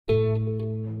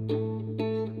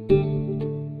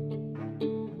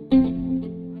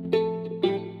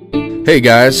Hey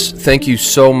guys, thank you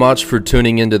so much for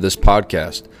tuning into this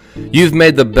podcast. You've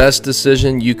made the best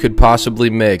decision you could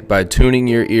possibly make by tuning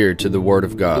your ear to the Word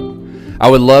of God. I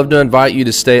would love to invite you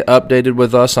to stay updated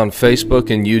with us on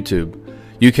Facebook and YouTube.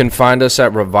 You can find us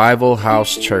at Revival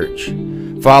House Church.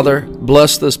 Father,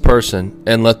 bless this person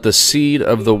and let the seed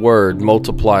of the Word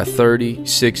multiply 30,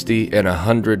 60, and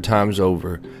 100 times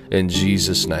over in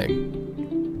Jesus' name.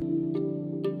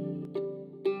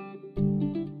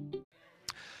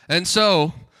 And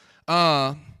so,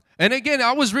 and again,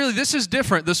 this is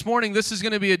different. This morning, this is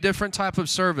going to be a different type of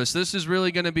service. This is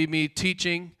really going to be me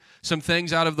teaching some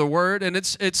things out of the Word, and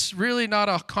it's really not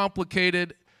a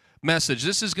complicated message.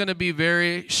 This is going to be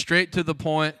very straight to the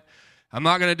point. I'm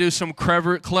not going to do some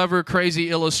clever, crazy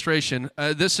illustration.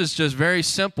 This is just very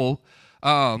simple.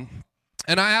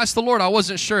 And I asked the Lord, I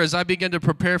wasn't sure. As I began to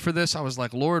prepare for this, I was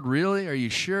like, Lord, really? Are you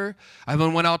sure? I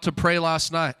even went out to pray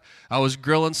last night. I was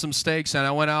grilling some steaks, and I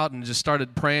went out and just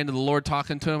started praying to the Lord,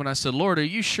 talking to him. And I said, Lord, are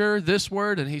you sure this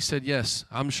word? And he said, yes,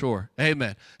 I'm sure.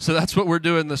 Amen. So that's what we're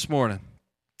doing this morning.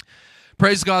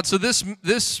 Praise God. So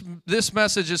this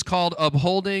message is called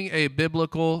Upholding a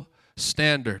Biblical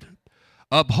Standard.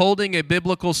 Upholding a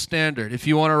Biblical Standard. If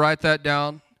you want to write that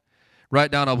down,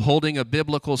 write down Upholding a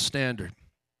Biblical Standard.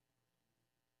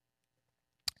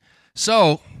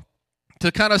 So,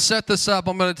 to kind of set this up,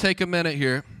 I'm going to take a minute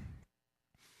here.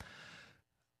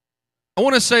 I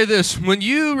want to say this. When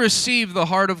you receive the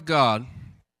heart of God,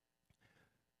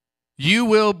 you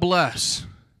will bless.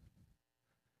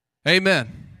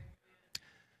 Amen.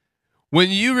 When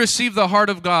you receive the heart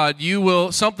of God,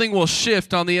 something will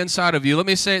shift on the inside of you. Let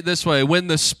me say it this way. When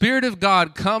the Spirit of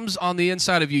God comes on the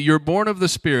inside of you, you're born of the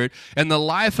Spirit, and the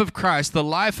life of Christ, the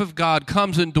life of God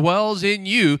comes and dwells in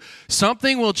you,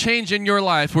 something will change in your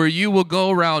life where you will go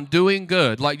around doing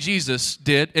good like Jesus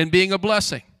did and being a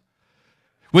blessing.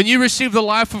 When you receive the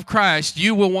life of Christ,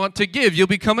 you will want to give. You'll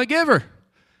become a giver.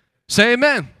 Say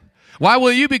amen. Why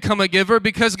will you become a giver?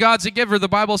 Because God's a giver. The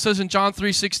Bible says in John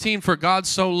 3:16, for God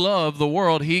so loved the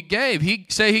world, He gave. He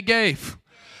gave.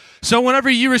 So whenever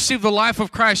you receive the life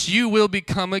of Christ, you will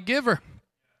become a giver.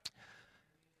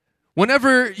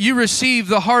 Whenever you receive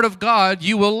the heart of God,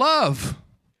 you will love.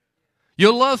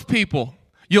 You'll love people.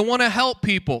 You'll want to help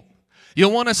people.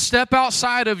 You'll want to step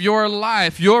outside of your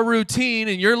life, your routine,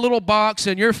 and your little box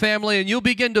and your family, and you'll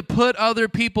begin to put other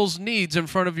people's needs in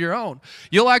front of your own.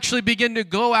 You'll actually begin to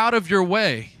go out of your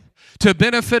way to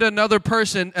benefit another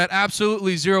person at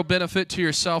absolutely zero benefit to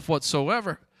yourself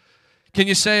whatsoever. Can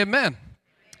you say amen?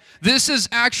 This is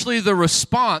actually the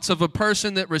response of a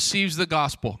person that receives the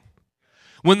gospel.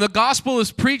 When the gospel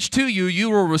is preached to you,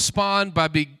 you will respond by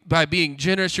being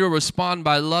generous. You'll respond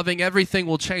by loving. Everything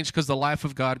will change because the life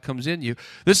of God comes in you.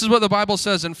 This is what the Bible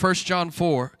says in 1 John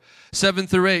 4, 7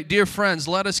 through 8. Dear friends,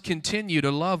 let us continue to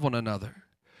love one another.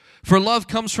 For love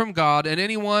comes from God, and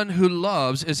anyone who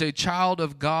loves is a child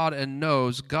of God and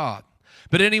knows God.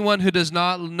 But anyone who does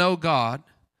not love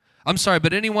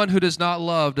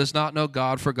does not know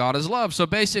God, for God is love. So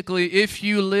basically, if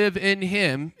you live in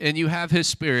Him and you have His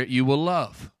Spirit, you will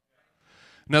love.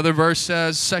 Another verse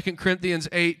says, 2 Corinthians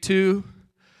 8:2.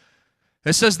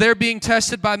 It says, they're being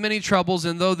tested by many troubles,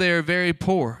 and though they are very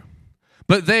poor,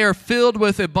 but they are filled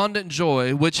with abundant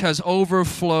joy, which has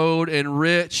overflowed in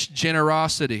rich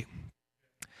generosity.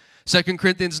 2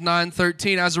 Corinthians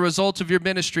 9:13, as a result of your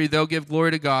ministry, they'll give glory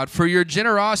to God for your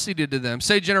generosity to them.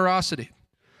 Say generosity.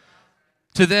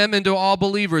 To them and to all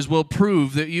believers will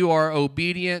prove that you are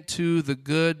obedient to the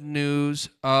good news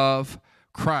of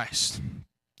Christ.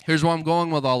 Here's where I'm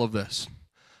going with all of this.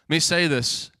 Let me say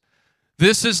this.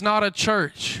 This is not a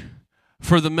church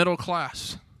for the middle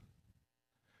class.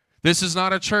 This is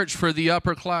not a church for the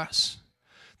upper class.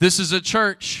 This is a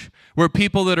church where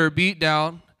people that are beat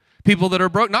down, people that are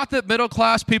broke, not that middle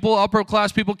class people, upper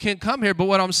class people can't come here, but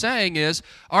what I'm saying is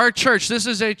our church, this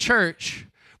is a church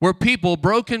where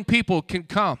broken people can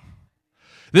come.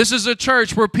 This is a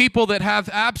church where people that have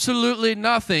absolutely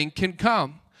nothing can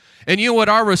come. And you know what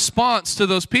our response to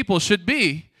those people should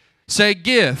be? Say,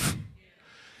 give.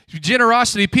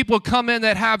 Generosity, people come in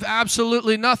that have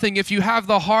absolutely nothing. If you have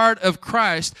the heart of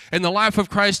Christ and the life of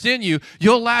Christ in you,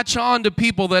 you'll latch on to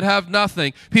people that have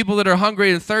nothing, people that are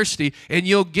hungry and thirsty, and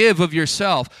you'll give of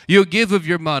yourself. You'll give of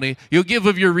your money. You'll give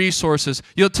of your resources.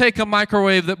 You'll take a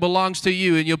microwave that belongs to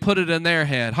you and you'll put it in their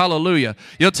hand. Hallelujah.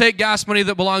 You'll take gas money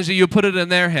that belongs to you, put it in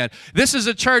their hand. This is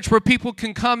a church where people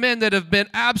can come in that have been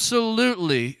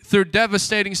absolutely through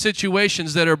devastating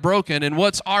situations that are broken. And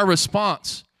what's our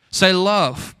response? Say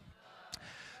love.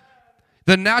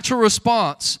 The natural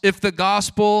response, if the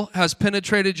gospel has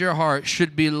penetrated your heart,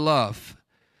 should be love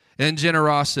and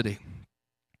generosity.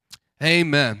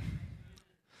 Amen.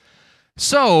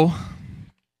 So,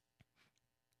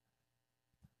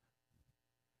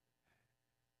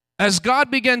 as God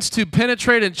begins to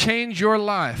penetrate and change your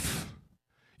life,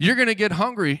 you're going to get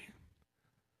hungry.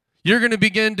 You're going to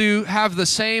begin to have the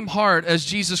same heart as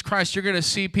Jesus Christ. You're going to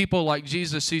see people like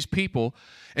Jesus sees people.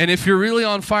 And if you're really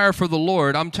on fire for the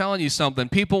Lord, I'm telling you something,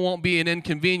 people won't be an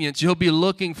inconvenience. You'll be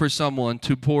looking for someone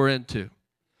to pour into.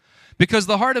 Because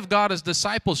the heart of God is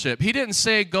discipleship. He didn't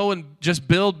say go and just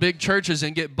build big churches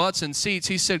and get butts and seats.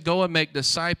 He said go and make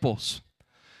disciples.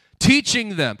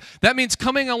 Teaching them. That means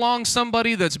coming along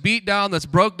somebody that's beat down, that's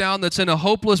broke down, that's in a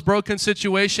hopeless, broken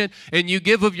situation, and you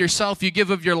give of yourself, you give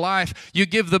of your life, you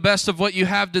give the best of what you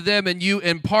have to them, and you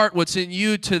impart what's in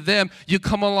you to them. You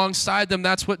come alongside them.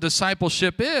 That's what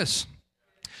discipleship is.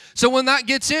 So when that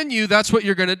gets in you, that's what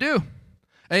you're going to do.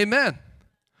 Amen.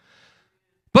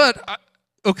 But,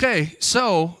 okay,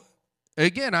 so,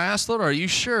 again, I asked the Lord, are you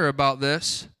sure about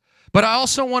this? But I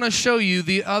also want to show you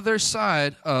the other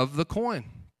side of the coin.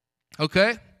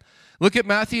 Okay? Look at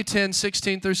Matthew 10,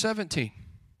 16 through 17.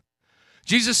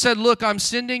 Jesus said, look, I'm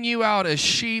sending you out as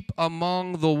sheep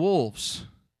among the wolves.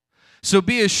 So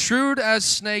be as shrewd as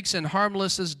snakes and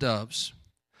harmless as doves.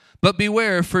 But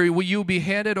beware, for you will be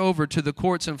handed over to the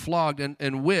courts and flogged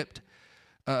and whipped.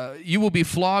 You will be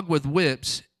flogged with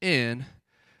whips in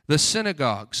the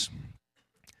synagogues.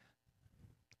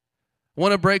 I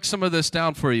want to break some of this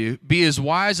down for you. Be as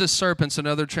wise as serpents,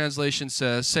 another translation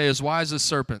says. Say as wise as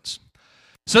serpents.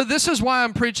 So this is why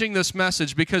I'm preaching this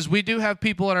message, because we do have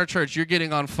people in our church. You're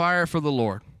getting on fire for the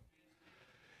Lord.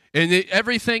 And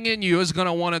everything in you is going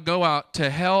to want to go out to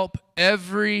help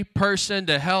every person,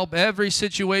 to help every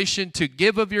situation, to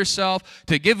give of yourself,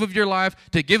 to give of your life,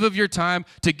 to give of your time,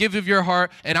 to give of your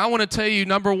heart. And I want to tell you,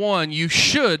 number one, you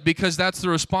should, because that's the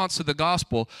response to the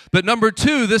gospel. But number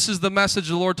two, this is the message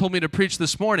the Lord told me to preach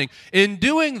this morning. In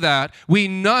doing that, we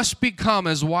must become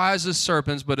as wise as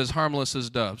serpents, but as harmless as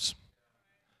doves.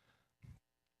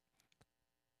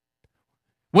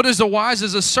 What is as wise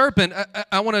as a serpent?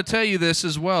 I want to tell you this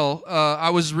as well.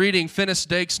 I was reading Finis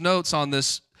Dake's notes on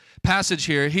this passage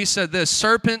here. He said this: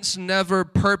 serpents never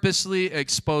purposely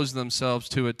expose themselves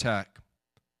to attack.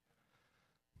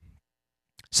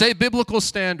 Say biblical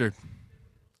standard.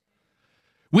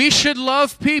 We should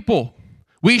love people.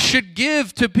 We should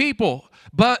give to people.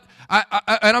 But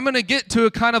and I'm going to get to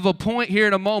a kind of a point here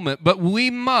in a moment, but we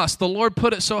must, the Lord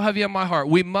put it so heavy on my heart,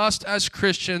 we must as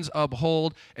Christians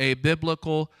uphold a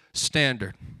biblical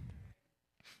standard.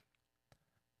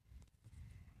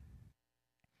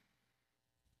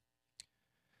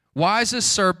 Wise as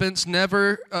serpents,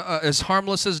 never as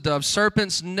harmless as doves.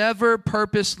 Serpents never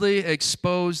purposely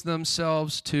expose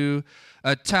themselves to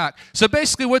attack. So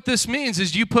basically what this means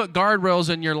is you put guardrails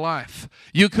in your life.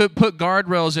 You could put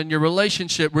guardrails in your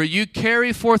relationship where you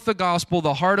carry forth the gospel,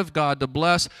 the heart of God, to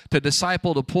bless, to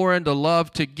disciple, to pour into,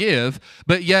 love, to give.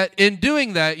 But yet in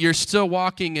doing that, you're still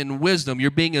walking in wisdom.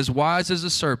 You're being as wise as a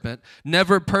serpent,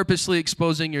 never purposely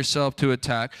exposing yourself to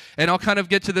attack. And I'll kind of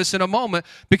get to this in a moment,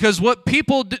 because what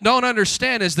people don't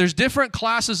understand is there's different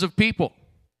classes of people.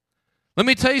 Let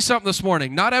me tell you something this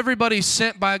morning. Not everybody's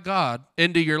sent by God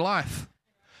into your life.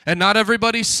 And not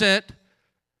everybody's sent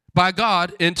by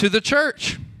God into the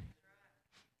church.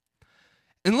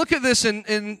 And look at this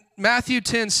in Matthew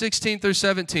 10, 16 through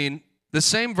 17, the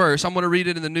same verse. I'm going to read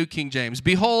it in the New King James.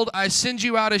 Behold, I send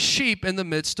you out as sheep in the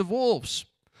midst of wolves.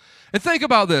 And think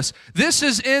about this. This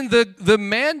is in the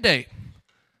mandate,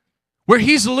 where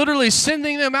he's literally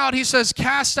sending them out. He says,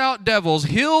 cast out devils,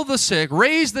 heal the sick,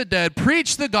 raise the dead,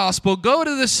 preach the gospel, go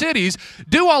to the cities,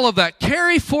 do all of that,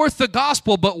 carry forth the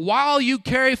gospel. But while you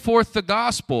carry forth the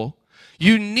gospel,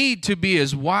 you need to be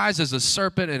as wise as a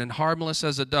serpent and harmless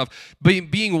as a dove.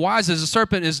 Being wise as a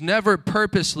serpent is never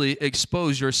purposely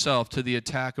expose yourself to the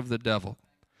attack of the devil.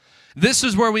 This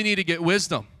is where we need to get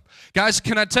wisdom. Guys,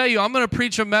 can I tell you, I'm going to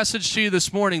preach a message to you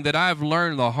this morning that I've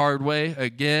learned the hard way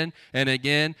again and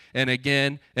again and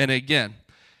again and again.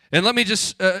 And let me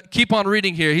just keep on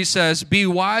reading here. He says, be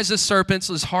wise as serpents,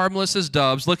 as harmless as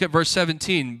doves. Look at verse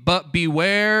 17. But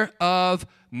beware of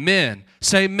men.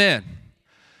 Say men.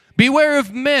 Beware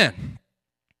of men.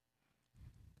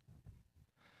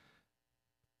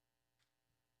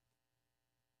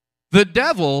 The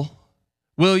devil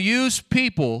will use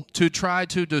people to try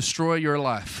to destroy your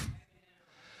life.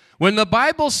 When the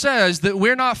Bible says that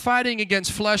we're not fighting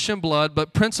against flesh and blood,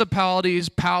 but principalities,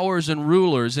 powers, and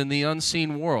rulers in the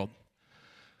unseen world.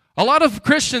 A lot of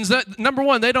Christians, that number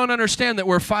one, they don't understand that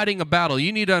we're fighting a battle.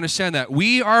 You need to understand that.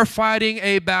 We are fighting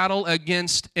a battle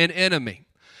against an enemy.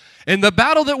 And the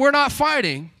battle that we're not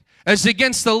fighting as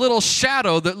against the little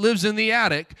shadow that lives in the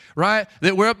attic, right?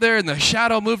 That we're up there and the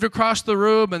shadow moved across the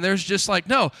room and there's just like,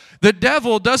 no, the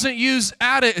devil doesn't use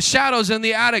shadows in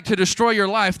the attic to destroy your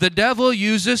life. The devil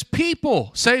uses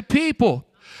people. Say people.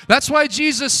 That's why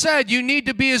Jesus said you need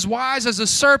to be as wise as a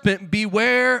serpent,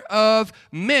 beware of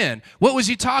men. What was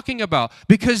he talking about?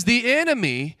 Because the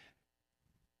enemy,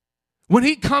 when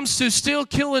he comes to steal,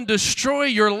 kill, and destroy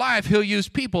your life, he'll use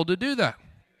people to do that.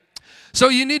 So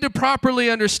you need to properly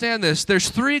understand this. There's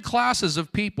 3 classes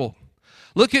of people.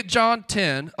 Look at John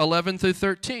 10, 11 through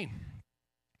 13.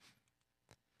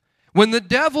 When the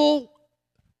devil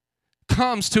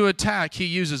comes to attack, he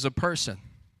uses a person.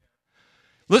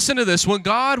 Listen to this. When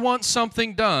God wants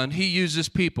something done, he uses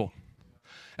people.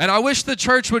 And I wish the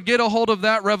church would get a hold of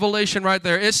that revelation right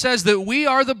there. It says that we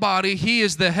are the body, he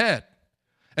is the head.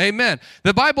 Amen.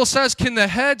 The Bible says, can the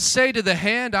head say to the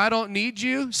hand, I don't need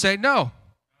you? Say no.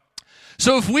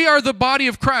 So if we are the body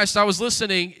of Christ, I was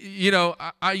listening,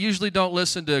 I usually don't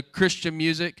listen to Christian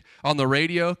music on the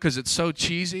radio because it's so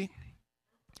cheesy.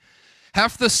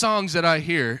 Half the songs that I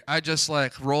hear, I just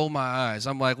like roll my eyes.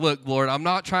 I'm like, look, Lord, I'm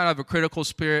not trying to have a critical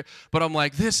spirit, but I'm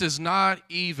like, this is not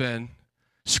even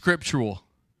scriptural.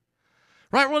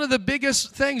 Right? One of the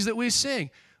biggest things that we sing,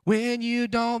 when you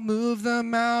don't move the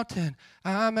mountain,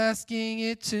 I'm asking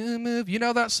it to move. You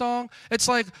know that song? It's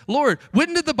like, Lord,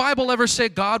 when did the Bible ever say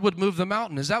God would move the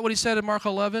mountain? Is that what he said in Mark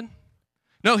 11?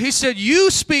 No, he said, you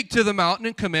speak to the mountain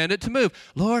and command it to move.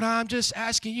 Lord, I'm just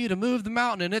asking you to move the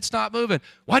mountain and it's not moving.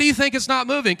 Why do you think it's not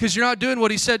moving? Because you're not doing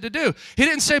what he said to do. He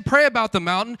didn't say pray about the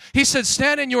mountain. He said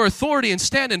stand in your authority and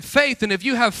stand in faith. And if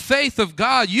you have faith of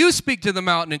God, you speak to the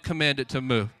mountain and command it to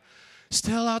move.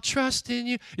 Still, I'll trust in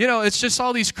you. It's just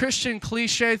all these Christian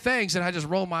cliche things. And I just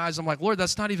roll my eyes. I'm like, Lord,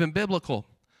 that's not even biblical.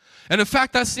 And in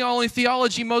fact, that's the only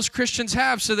theology most Christians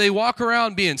have. So they walk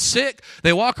around being sick.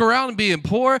 They walk around being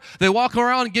poor. They walk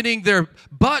around getting their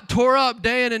butt tore up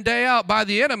day in and day out by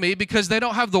the enemy because they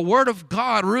don't have the Word of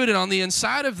God rooted on the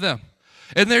inside of them.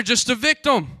 And they're just a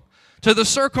victim to the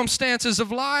circumstances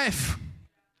of life.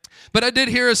 But I did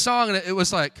hear a song, and it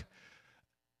was like,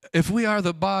 if we are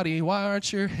the body, why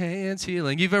aren't your hands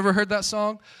healing? You've ever heard that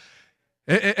song?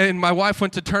 And my wife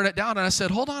went to turn it down, and I said,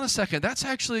 hold on a second. That's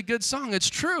actually a good song. It's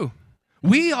true.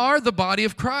 We are the body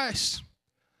of Christ.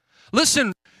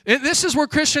 Listen, this is where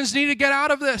Christians need to get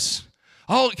out of this.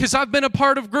 Because I've been a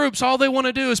part of groups, all they want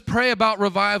to do is pray about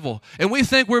revival. And we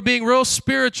think we're being real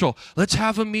spiritual. Let's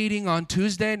have a meeting on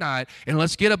Tuesday night, and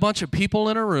let's get a bunch of people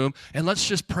in a room, and let's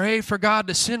just pray for God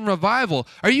to send revival.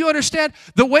 Are you understand?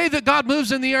 The way that God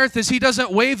moves in the earth is he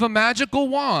doesn't wave a magical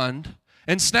wand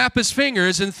and snap his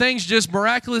fingers and things just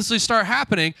miraculously start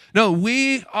happening. No,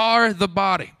 we are the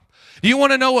body. Do you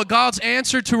want to know what God's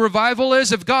answer to revival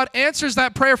is? If God answers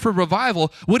that prayer for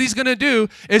revival, what he's going to do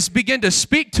is begin to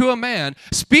speak to a man,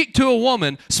 speak to a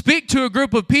woman, speak to a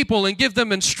group of people and give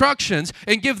them instructions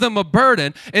and give them a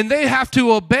burden. And they have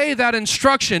to obey that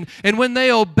instruction. And when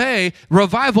they obey,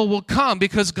 revival will come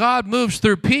because God moves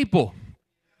through people.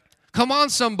 Come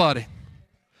on, somebody.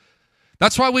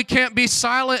 That's why we can't be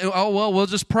silent. Oh, well, we'll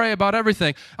just pray about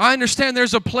everything. I understand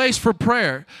there's a place for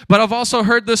prayer, but I've also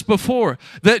heard this before,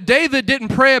 that David didn't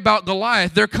pray about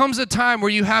Goliath. There comes a time where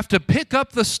you have to pick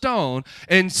up the stone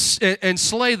and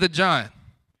slay the giant.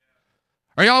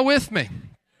 Are y'all with me?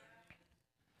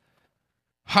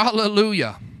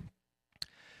 Hallelujah.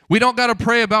 We don't got to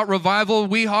pray about revival.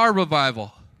 We are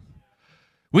revival.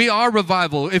 We are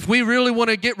revival. If we really want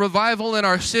to get revival in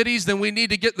our cities, then we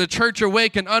need to get the church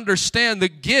awake and understand the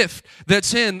gift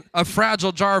that's in a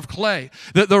fragile jar of clay.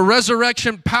 That the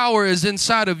resurrection power is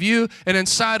inside of you and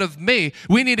inside of me.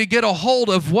 We need to get a hold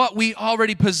of what we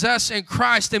already possess in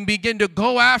Christ and begin to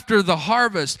go after the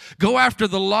harvest, go after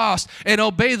the lost, and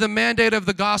obey the mandate of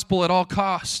the gospel at all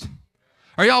cost.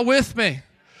 Are y'all with me?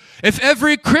 If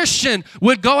every Christian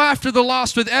would go after the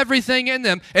lost with everything in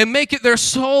them and make it their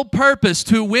sole purpose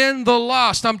to win the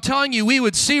lost, I'm telling you, we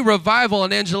would see revival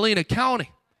in Angelina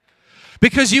County.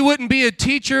 Because you wouldn't be a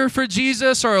teacher for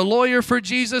Jesus or a lawyer for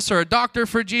Jesus or a doctor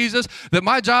for Jesus, that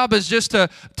my job is just to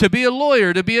be a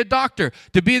lawyer, to be a doctor,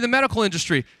 to be in the medical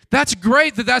industry. That's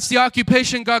great that that's the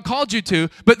occupation God called you to,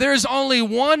 but there's only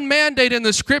one mandate in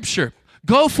the Scripture.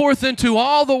 Go forth into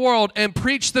all the world and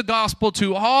preach the gospel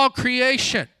to all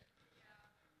creation.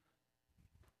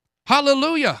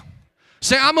 Hallelujah.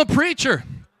 Say, I'm a preacher.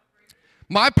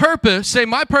 My purpose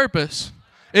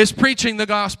is preaching the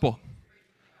gospel.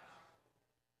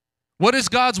 What is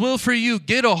God's will for you?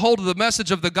 Get a hold of the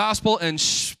message of the gospel and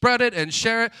spread it and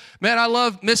share it. Man, I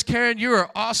love Miss Karen. You are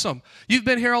awesome. You've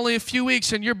been here only a few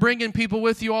weeks and you're bringing people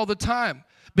with you all the time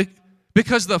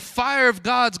because the fire of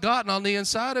God's gotten on the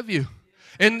inside of you.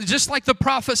 And just like the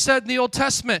prophet said in the Old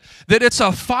Testament, that it's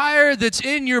a fire that's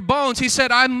in your bones. He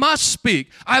said, I must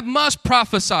speak. I must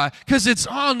prophesy because it's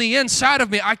on the inside of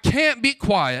me. I can't be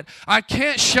quiet. I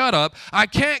can't shut up. I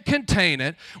can't contain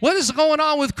it. What is going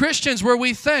on with Christians where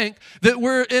we think that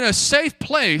we're in a safe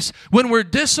place when we're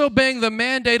disobeying the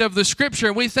mandate of the Scripture,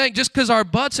 and we think just because our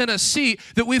butt's in a seat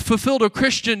that we've fulfilled a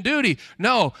Christian duty?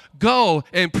 No, go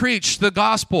and preach the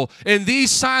gospel. And these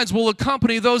signs will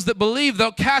accompany those that believe.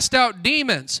 They'll cast out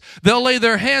demons. They'll lay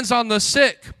their hands on the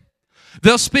sick.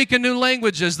 They'll speak in new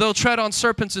languages. They'll tread on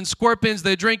serpents and scorpions.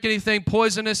 They drink anything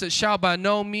poisonous. It shall by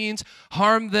no means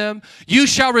harm them. You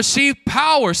shall receive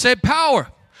power. Say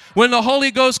power. When the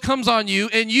Holy Ghost comes on you,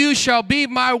 and you shall be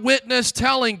my witness,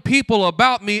 telling people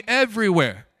about me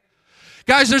everywhere.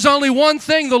 Guys, there's only one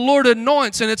thing the Lord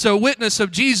anoints, and it's a witness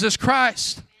of Jesus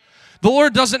Christ. The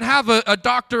Lord doesn't have a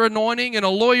doctor anointing and a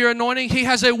lawyer anointing. He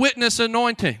has a witness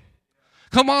anointing.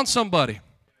 Come on, somebody.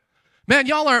 Man,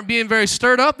 y'all aren't being very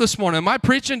stirred up this morning. Am I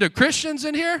preaching to Christians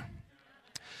in here?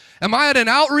 Am I at an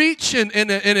outreach in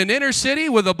an inner city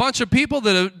with a bunch of people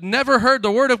that have never heard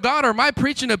the word of God? Or am I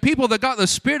preaching to people that got the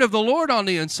Spirit of the Lord on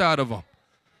the inside of them?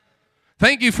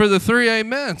 Thank you for the 3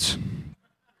 amens.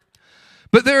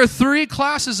 But there are 3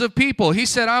 classes of people. He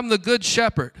said, I'm the good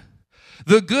shepherd.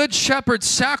 The good shepherd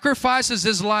sacrifices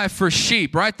his life for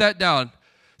sheep. Write that down.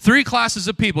 3 classes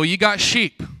of people. You got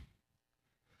sheep.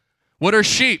 What are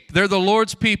sheep? They're the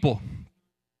Lord's people.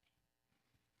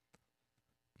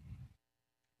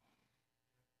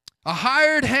 A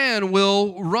hired hand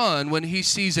will run when he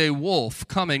sees a wolf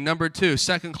coming. Number 2,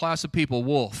 second class of people,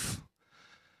 wolf.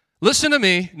 Listen to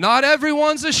me. Not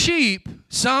everyone's a sheep.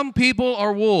 Some people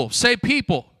are wolves. Say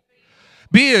people.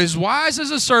 Be as wise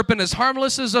as a serpent, as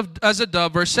harmless as a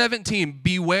dove. Verse 17,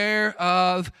 beware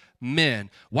of men.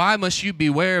 Why must you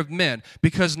beware of men?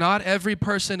 Because not every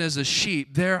person is a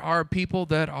sheep. There are people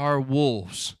that are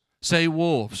wolves. Say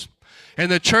wolves. And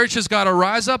the church has got to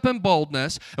rise up in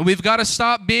boldness, and we've got to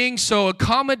stop being so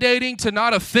accommodating to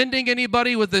not offending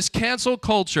anybody with this cancel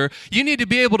culture. You need to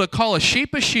be able to call a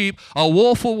sheep, a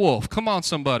wolf a wolf. Come on,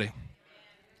 somebody.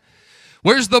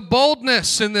 Where's the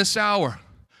boldness in this hour?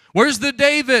 Where's the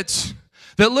Davids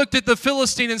that looked at the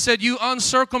Philistine and said, you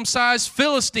uncircumcised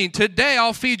Philistine, today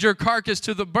I'll feed your carcass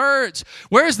to the birds?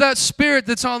 Where's that spirit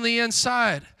that's on the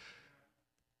inside?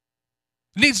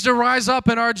 It needs to rise up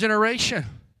in our generation.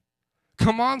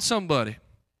 Come on, somebody.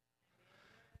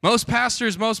 Most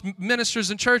pastors, most ministers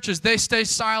in churches, they stay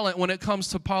silent when it comes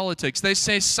to politics. They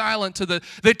stay silent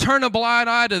they turn a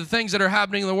blind eye to the things that are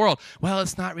happening in the world. Well,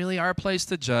 it's not really our place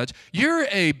to judge. You're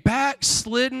a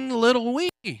backslidden little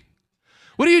weenie.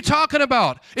 What are you talking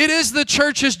about? It is the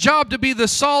church's job to be the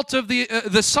salt of the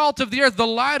earth, the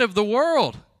light of the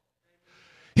world.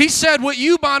 He said, what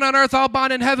you bind on earth, I'll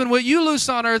bind in heaven. What you loose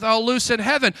on earth, I'll loose in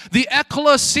heaven. The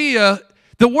ecclesia,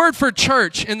 the word for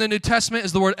church in the New Testament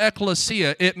is the word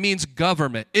ecclesia. It means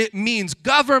government. It means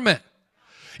government.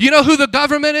 You know who the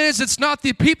government is? It's not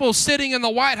the people sitting in the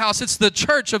White House. It's the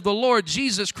church of the Lord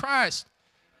Jesus Christ.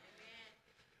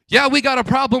 Yeah, we got a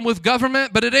problem with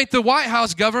government, but it ain't the White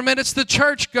House government. It's the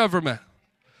church government.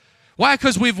 Why?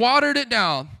 Because we've watered it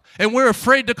down, and we're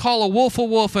afraid to call a wolf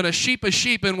and a sheep,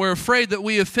 and we're afraid that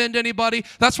we offend anybody.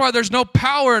 That's why there's no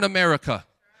power in America.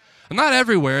 Not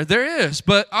everywhere, there is,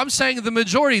 but I'm saying the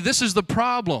majority, this is the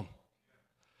problem.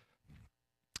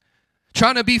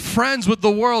 Trying to be friends with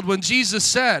the world when Jesus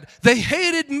said, they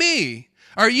hated me.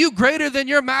 Are you greater than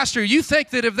your master? You think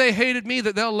that if they hated me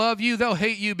that they'll love you? They'll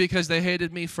hate you because they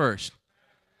hated me first.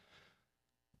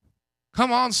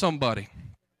 Come on, somebody.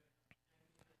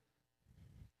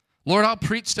 Lord, I'll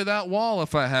preach to that wall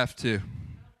if I have to.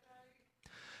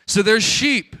 So there's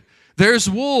sheep, there's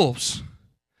wolves.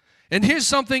 And here's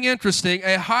something interesting.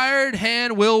 A hired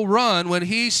hand will run when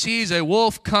he sees a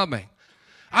wolf coming.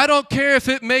 I don't care if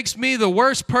it makes me the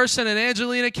worst person in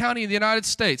Angelina County in the United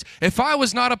States. If I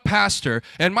was not a pastor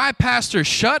and my pastor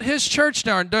shut his church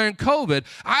down during COVID,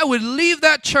 I would leave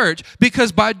that church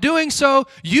because by doing so,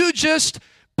 you just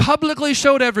publicly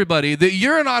showed everybody that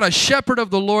you're not a shepherd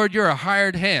of the Lord, you're a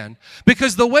hired hand.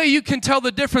 Because the way you can tell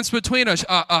the difference between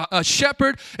a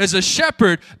shepherd is a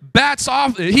shepherd bats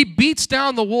off, he beats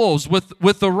down the wolves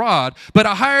with the rod, but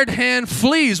a hired hand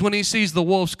flees when he sees the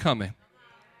wolves coming.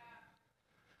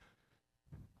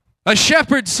 A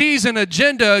shepherd sees an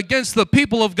agenda against the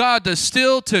people of God to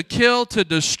steal, to kill, to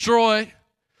destroy.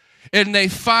 And they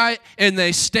fight, and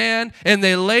they stand, and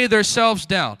they lay themselves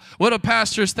down. What do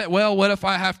pastors think? Well, what if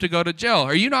I have to go to jail?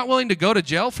 Are you not willing to go to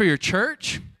jail for your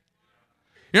church?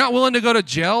 You're not willing to go to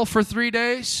jail for 3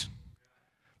 days?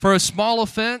 For a small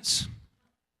offense?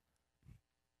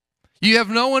 You have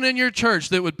no one in your church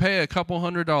that would pay a couple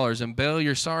 $100 and bail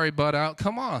your sorry butt out.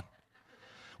 Come on.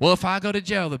 Well, if I go to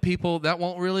jail, the people, that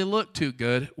won't really look too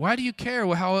good. Why do you care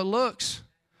how it looks?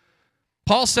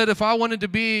 Paul said if I wanted to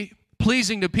be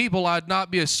pleasing to people, I'd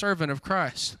not be a servant of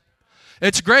Christ.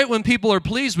 It's great when people are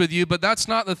pleased with you, but that's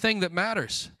not the thing that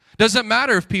matters. Doesn't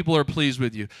matter if people are pleased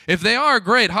with you. If they are,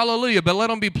 great, hallelujah, but let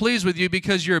them be pleased with you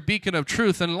because you're a beacon of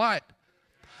truth and light.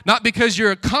 Not because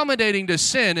you're accommodating to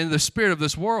sin in the spirit of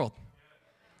this world.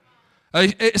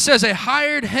 It says a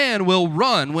hired hand will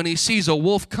run when he sees a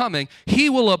wolf coming. He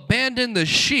will abandon the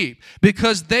sheep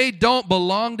because they don't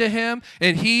belong to him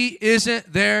and he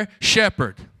isn't their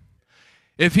shepherd.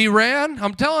 If he ran,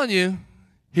 I'm telling you,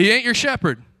 he ain't your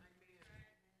shepherd.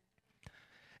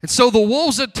 And so the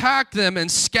wolves attack them and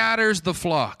scatters the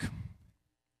flock.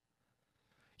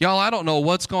 Y'all, I don't know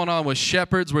what's going on with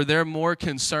shepherds where they're more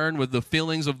concerned with the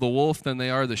feelings of the wolf than they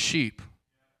are the sheep.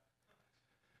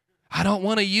 I don't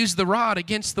want to use the rod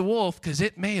against the wolf because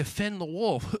it may offend the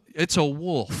wolf. It's a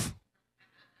wolf.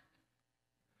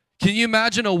 Can you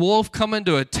imagine a wolf coming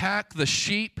to attack the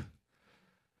sheep?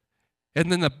 And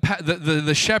then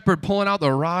the shepherd pulling out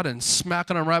the rod and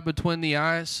smacking him right between the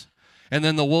eyes? And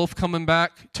then the wolf coming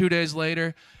back 2 days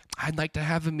later, I'd like to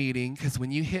have a meeting because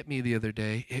when you hit me the other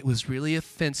day, it was really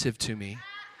offensive to me.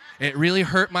 It really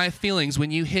hurt my feelings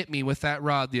when you hit me with that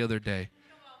rod the other day.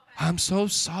 I'm so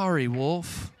sorry,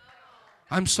 wolf.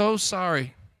 I'm so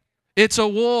sorry. It's a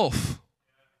wolf.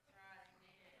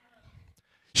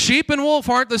 Sheep and wolf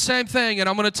aren't the same thing, and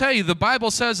I'm going to tell you, the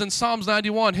Bible says in Psalms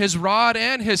 91, his rod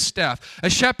and his staff. A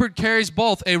shepherd carries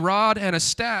both, a rod and a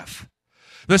staff.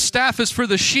 The staff is for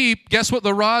the sheep. Guess what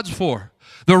the rod's for?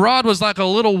 The rod was like a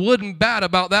little wooden bat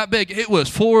about that big. It was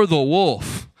for the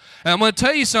wolf. And I'm going to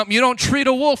tell you something. You don't treat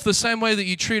a wolf the same way that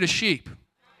you treat a sheep.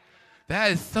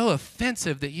 That is so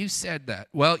offensive that you said that.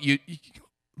 Well, you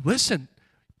listen.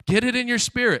 Get it in your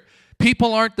spirit.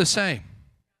 People aren't the same.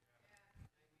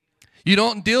 You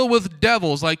don't deal with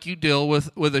devils like you deal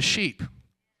with a sheep.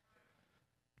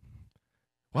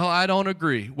 Well, I don't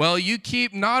agree. Well, you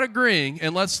keep not agreeing,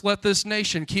 and let's let this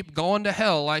nation keep going to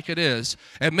hell like it is.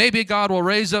 And maybe God will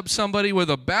raise up somebody with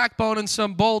a backbone and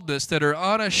some boldness that are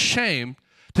unashamed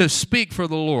to speak for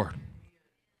the Lord.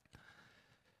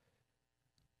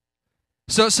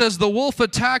 So it says the wolf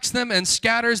attacks them and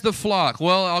scatters the flock.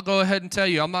 Well, I'll go ahead and tell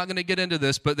you, I'm not going to get into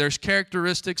this, but there's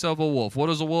characteristics of a wolf. What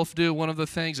does a wolf do? One of the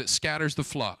things, it scatters the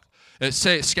flock. It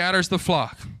scatters the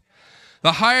flock.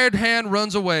 The hired hand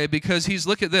runs away because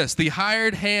look at this, the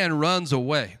hired hand runs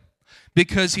away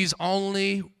because he's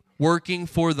only working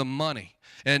for the money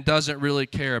and doesn't really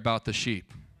care about the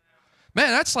sheep.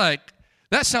 Man,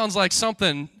 that sounds like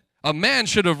something a man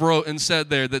should have wrote and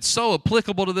said there that's so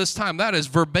applicable to this time. That is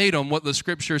verbatim what the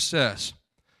scripture says.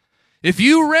 If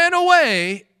you ran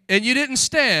away and you didn't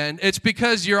stand, it's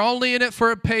because you're only in it for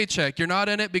a paycheck. You're not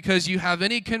in it because you have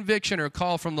any conviction or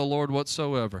call from the Lord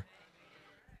whatsoever.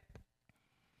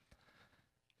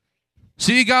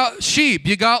 So you got sheep,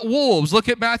 you got wolves. Look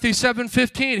at Matthew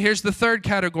 7:15. Here's the third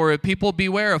category of people.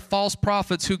 Beware of false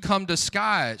prophets who come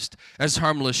disguised as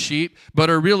harmless sheep,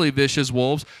 but are really vicious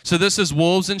wolves. So this is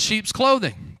wolves in sheep's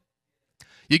clothing.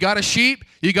 You got a sheep,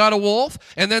 you got a wolf,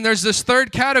 and then there's this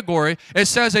third category. It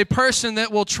says a person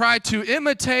that will try to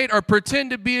imitate or pretend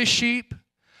to be a sheep,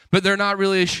 but they're not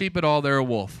really a sheep at all, they're a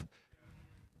wolf.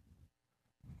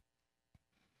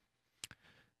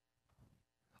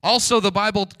 Also, the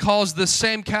Bible calls this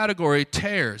same category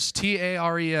tares,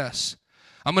 T-A-R-E-S.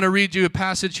 I'm going to read you a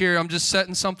passage here. I'm just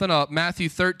setting something up. Matthew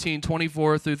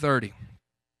 13:24 through 30.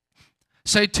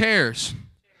 Say tares.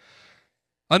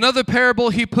 Another parable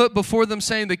he put before them,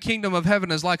 saying, the kingdom of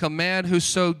heaven is like a man who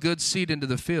sowed good seed into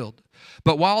the field.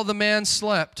 But while the man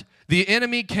slept, the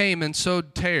enemy came and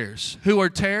sowed tares. Who are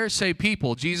tares? Say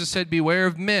people. Jesus said, beware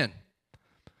of men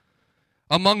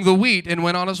among the wheat, and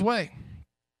went on his way.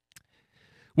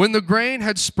 When the grain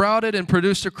had sprouted and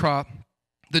produced a crop,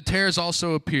 the tares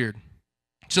also appeared.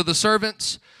 So the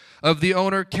servants of the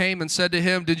owner came and said to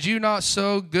him, did you not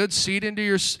sow good seed into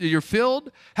your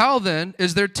field? How then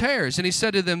is there tares? And he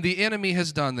said to them, the enemy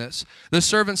has done this. The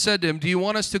servant said to him, do you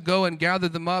want us to go and gather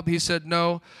them up? He said,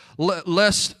 no,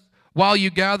 lest while you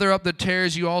gather up the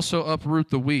tares, you also uproot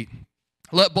the wheat.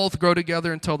 Let both grow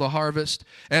together until the harvest.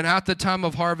 And at the time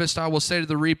of harvest, I will say to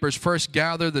the reapers, first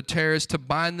gather the tares to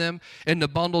bind them into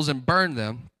bundles and burn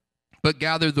them, but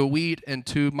gather the wheat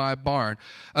into my barn.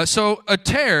 So a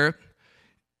tare,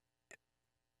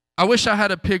 I wish I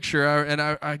had a picture, and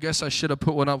I guess I should have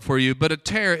put one up for you, but a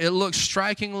tare, it looks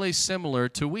strikingly similar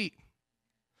to wheat.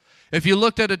 If you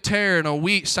looked at a tare and a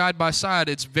wheat side by side,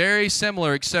 it's very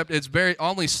similar, except it's very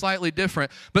only slightly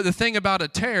different. But the thing about a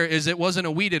tare is it wasn't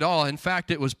a wheat at all. In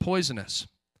fact, it was poisonous.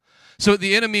 So what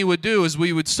the enemy would do is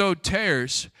we would sow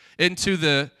tares into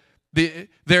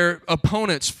their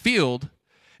opponent's field,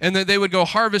 and then they would go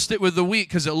harvest it with the wheat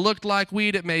because it looked like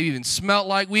wheat. It may even smelt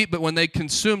like wheat, but when they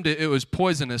consumed it, it was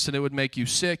poisonous, and it would make you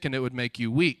sick, and it would make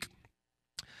you weak.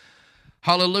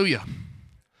 Hallelujah.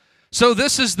 So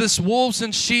this is this wolves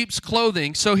in sheep's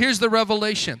clothing. So here's the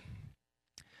revelation.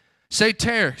 Say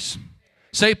tares.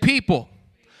 Say people.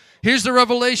 Here's the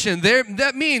revelation.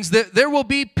 That means that there will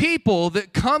be people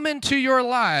that come into your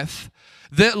life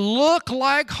that look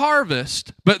like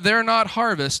harvest, but they're not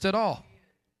harvest at all.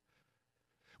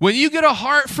 When you get a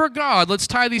heart for God, let's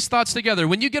tie these thoughts together.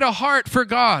 When you get a heart for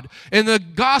God and the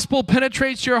gospel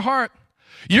penetrates your heart,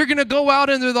 you're going to go out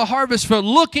into the harvest field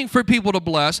looking for people to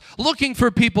bless, looking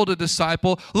for people to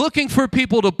disciple, looking for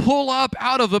people to pull up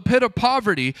out of a pit of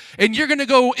poverty. And you're going to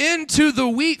go into the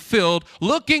wheat field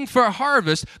looking for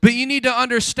harvest. But you need to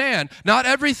understand, not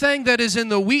everything that is in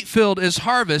the wheat field is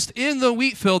harvest. In the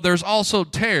wheat field, there's also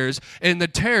tares, and the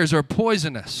tares are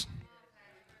poisonous.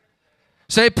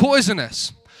 Say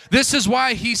poisonous. This is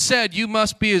why he said you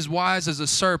must be as wise as a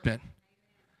serpent,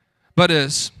 but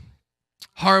as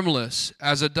harmless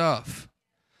as a dove.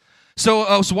 So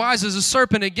as wise as a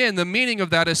serpent, again, the meaning of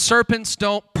that is serpents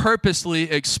don't purposely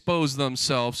expose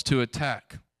themselves to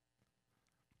attack.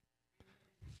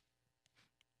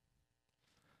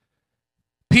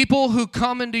 People who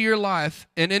come into your life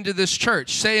and into this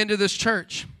church, say into this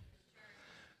church,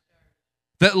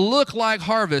 that look like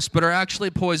harvest but are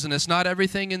actually poisonous. Not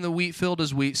everything in the wheat field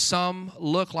is wheat. Some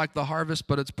look like the harvest,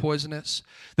 but it's poisonous.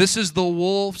 This is the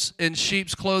wolves in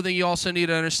sheep's clothing. You also need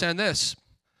to understand this.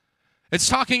 It's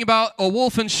talking about a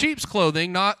wolf in sheep's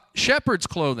clothing, not shepherd's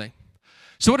clothing.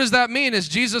 So what does that mean? Is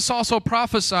Jesus also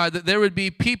prophesied that there would be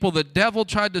people the devil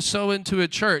tried to sow into a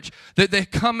church, that they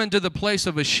come into the place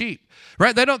of a sheep.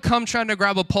 Right? They don't come trying to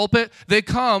grab a pulpit. They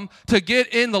come to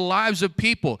get in the lives of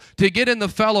people, to get in the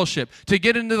fellowship, to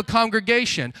get into the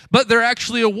congregation. But they're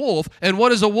actually a wolf. And what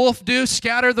does a wolf do?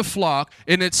 Scatter the flock.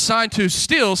 And it's signed to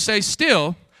steal,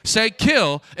 say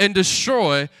kill, and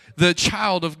destroy the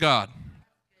child of God.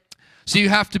 So you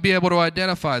have to be able to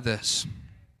identify this.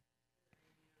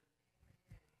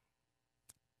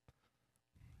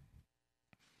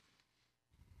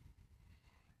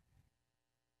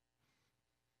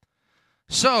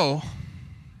 So,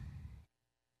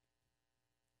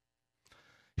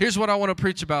 here's what I want to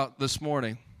preach about this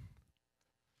morning.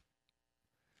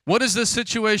 What does this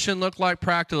situation look like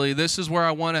practically? This is where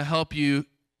I want to help you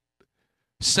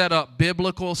set up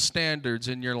biblical standards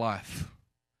in your life.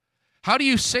 How do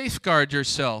you safeguard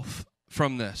yourself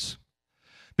from this?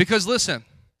 Because listen,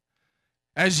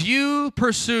 as you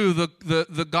pursue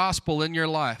the gospel in your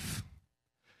life,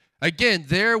 again,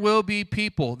 there will be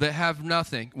people that have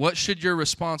nothing. What should your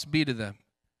response be to them?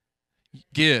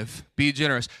 Give. Be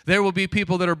generous. There will be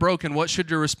people that are broken. What should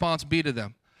your response be to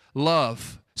them?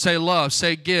 Love.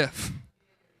 Say give.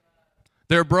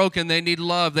 They're broken. They need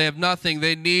love. They have nothing.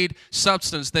 They need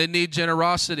substance. They need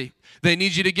generosity. They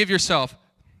need you to give yourself.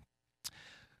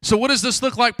 So what does this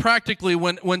look like practically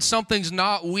when something's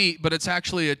not wheat, but it's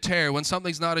actually a tare? When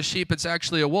something's not a sheep, it's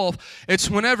actually a wolf.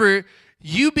 It's whenever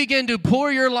you begin to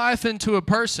pour your life into a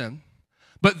person,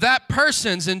 but that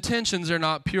person's intentions are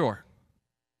not pure.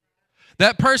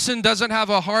 That person doesn't have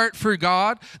a heart for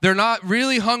God. They're not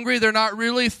really hungry. They're not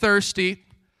really thirsty.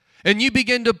 And you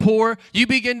begin to pour, you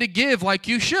begin to give like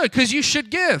you should, because you should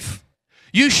give.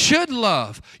 You should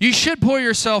love. You should pour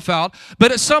yourself out.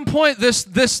 But at some point,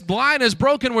 this line is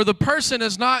broken where the person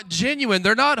is not genuine.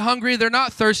 They're not hungry. They're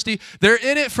not thirsty. They're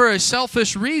in it for a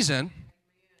selfish reason.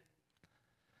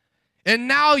 And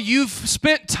now you've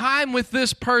spent time with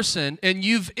this person and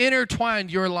you've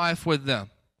intertwined your life with them.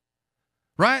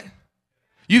 Right?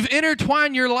 You've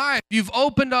intertwined your life. You've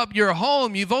opened up your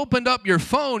home. You've opened up your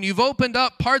phone. You've opened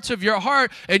up parts of your heart,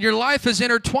 and your life is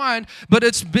intertwined. But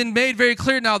it's been made very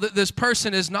clear now that this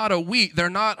person is not a wheat. They're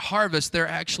not harvest. They're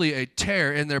actually a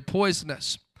tare, and they're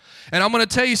poisonous. And I'm going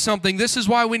to tell you something. This is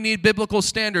why we need biblical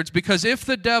standards, because if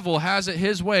the devil has it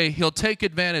his way, he'll take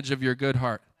advantage of your good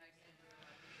heart.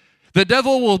 The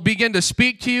devil will begin to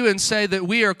speak to you and say that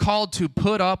we are called to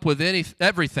put up with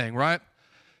everything, right?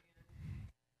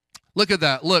 Look at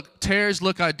that. Look, tares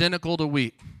look identical to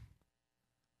wheat.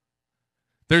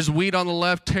 There's wheat on the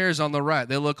left, tares on the right.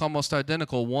 They look almost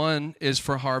identical. One is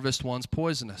for harvest, one's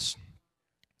poisonous.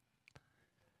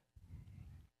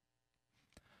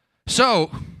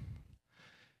 So,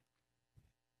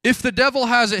 if the devil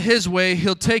has it his way,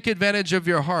 he'll take advantage of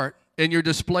your heart. in your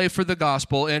display for the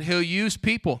gospel, and he'll use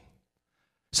people.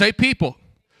 Say people.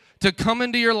 To come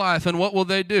into your life, and what will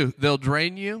they do? They'll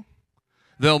drain you.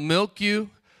 They'll milk you.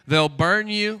 They'll burn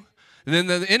you. And then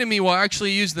the enemy will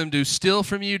actually use them to steal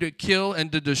from you, to kill,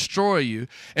 and to destroy you.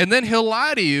 And then he'll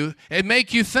lie to you and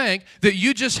make you think that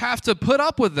you just have to put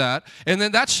up with that. And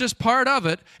then that's just part of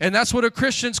it. And that's what a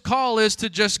Christian's call is,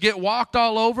 to just get walked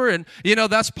all over. And,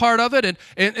 that's part of it.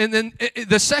 And then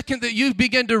the second that you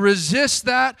begin to resist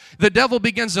that, the devil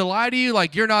begins to lie to you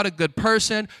like you're not a good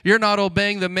person. You're not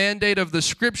obeying the mandate of the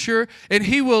Scripture. And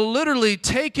he will literally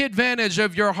take advantage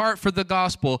of your heart for the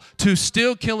gospel to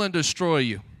steal, kill, and destroy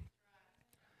you.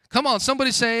 Come on,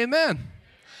 somebody say amen.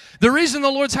 The reason the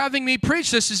Lord's having me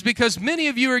preach this is because many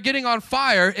of you are getting on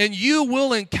fire, and you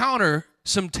will encounter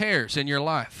some tears in your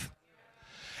life.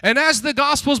 And as the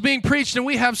gospel's being preached and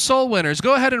we have soul winners,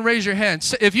 go ahead and raise your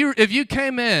hand. If you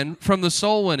came in from the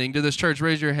soul winning to this church,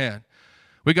 raise your hand.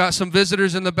 We got some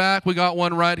visitors in the back. We got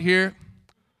one right here.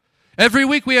 Every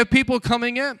week we have people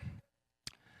coming in.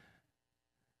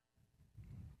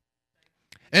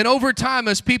 And over time,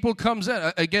 as people comes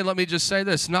in, again, let me just say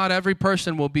this. Not every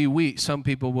person will be wheat. Some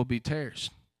people will be tares.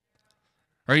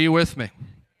 Are you with me?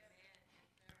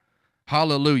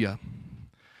 Hallelujah.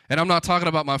 And I'm not talking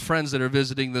about my friends that are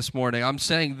visiting this morning. I'm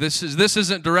saying this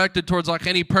isn't directed towards like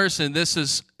any person. This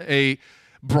is a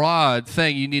broad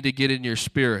thing you need to get in your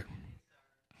spirit.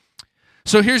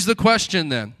 So here's the question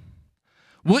then.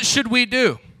 What should we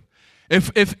do?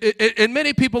 And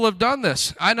many people have done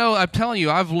this. I know, I'm telling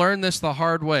you, I've learned this the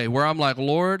hard way, where I'm like,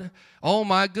 Lord, oh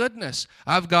my goodness,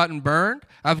 I've gotten burned.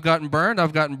 And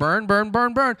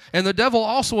the devil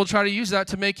also will try to use that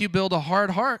to make you build a hard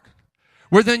heart.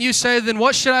 Where then you say, then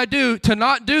what should I do to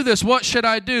not do this? What should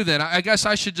I do then? I guess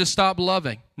I should just stop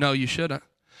loving. No, you shouldn't.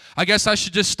 I guess I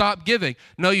should just stop giving.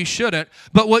 No, you shouldn't.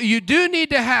 But what you do need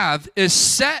to have is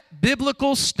set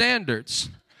biblical standards,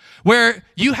 where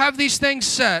you have these things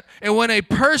set, and when a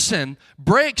person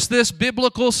breaks this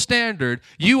biblical standard,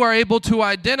 you are able to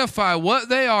identify what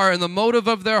they are and the motive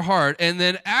of their heart, and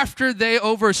then after they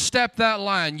overstep that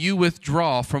line, you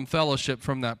withdraw from fellowship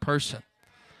from that person.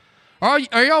 Are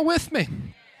y'all with me?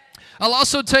 I'll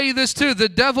also tell you this too. The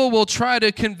devil will try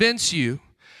to convince you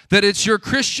that it's your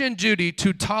Christian duty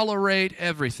to tolerate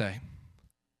everything.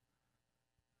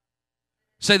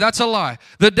 Say, that's a lie.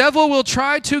 The devil will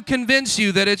try to convince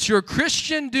you that it's your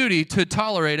Christian duty to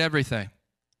tolerate everything.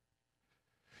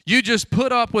 You just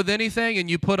put up with anything and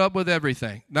you put up with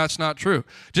everything. That's not true.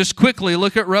 Just quickly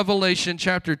look at Revelation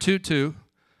chapter 2:2.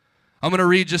 I'm going to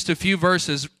read just a few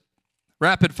verses,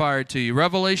 rapid fire to you.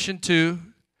 Revelation 2,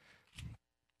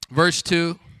 verse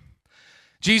 2.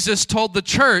 Jesus told the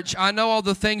church, I know all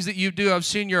the things that you do. I've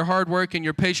seen your hard work and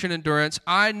your patient endurance.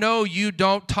 I know you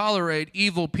don't tolerate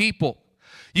evil people.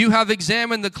 You have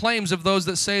examined the claims of those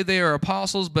that say they are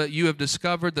apostles, but you have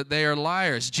discovered that they are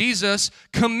liars. Jesus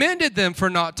commended them for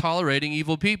not tolerating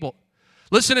evil people.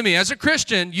 Listen to me. As a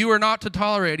Christian, you are not to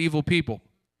tolerate evil people.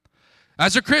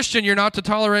 As a Christian, you're not to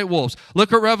tolerate wolves.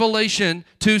 Look at Revelation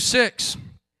 2:6.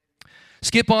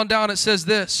 Skip on down. It says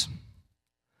this.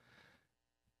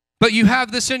 But you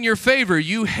have this in your favor.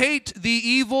 You hate the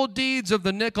evil deeds of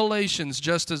the Nicolaitans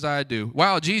just as I do.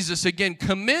 Wow, Jesus again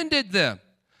commended them.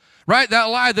 Right? That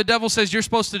lie, the devil says you're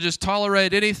supposed to just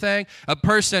tolerate anything. A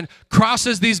person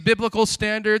crosses these biblical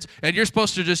standards and you're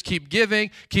supposed to just keep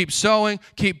giving, keep sowing,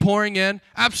 keep pouring in.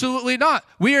 Absolutely not.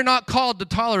 We are not called to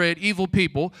tolerate evil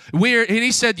people. And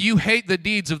he said you hate the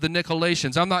deeds of the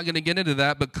Nicolaitans. I'm not going to get into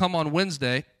that, but come on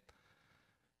Wednesday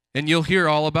and you'll hear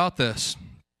all about this.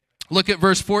 Look at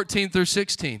verse 14 through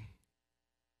 16.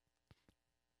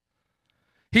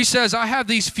 He says, I have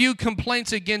these few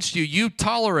complaints against you. You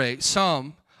tolerate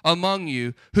some among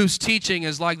you whose teaching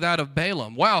is like that of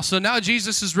Balaam. Wow, so now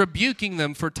Jesus is rebuking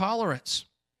them for tolerance.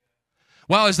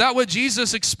 Wow, is that what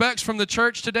Jesus expects from the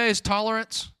church today, is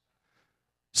tolerance?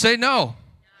 Say no.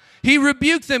 He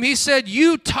rebuked them. He said,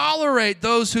 you tolerate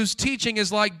those whose teaching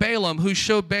is like Balaam, who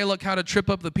showed Balak how to trip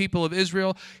up the people of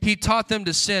Israel. He taught them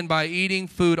to sin by eating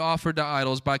food offered to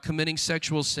idols, by committing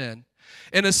sexual sin.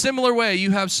 In a similar way,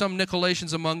 you have some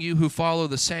Nicolaitans among you who follow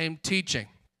the same teaching.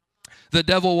 The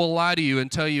devil will lie to you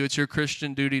and tell you it's your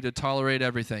Christian duty to tolerate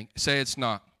everything. Say it's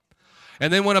not.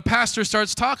 And then when a pastor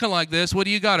starts talking like this, what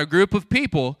do you got? A group of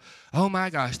people. Oh my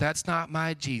gosh, that's not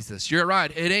my Jesus. You're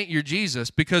right, it ain't your Jesus,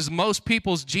 because most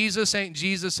people's Jesus ain't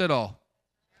Jesus at all.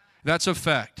 That's a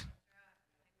fact.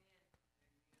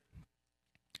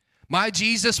 My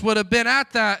Jesus would have been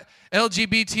at that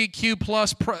LGBTQ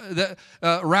plus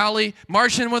rally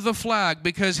marching with a flag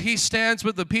because he stands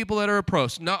with the people that are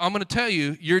oppressed. No, I'm going to tell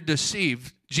you, you're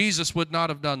deceived. Jesus would not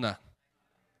have done that.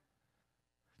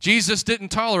 Jesus didn't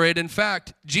tolerate. In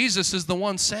fact, Jesus is the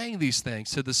one saying these things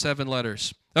to the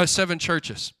seven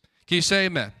churches. Can you say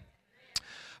amen?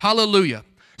 Hallelujah.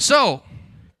 So,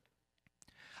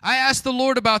 I asked the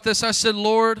Lord about this. I said,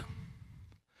 Lord,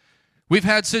 we've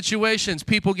had situations.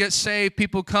 People get saved,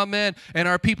 people come in, and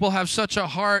our people have such a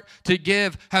heart to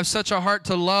give, have such a heart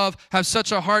to love, have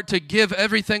such a heart to give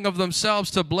everything of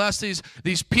themselves to bless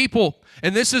these people.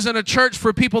 And this isn't a church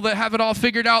for people that have it all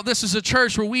figured out. This is a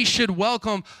church where we should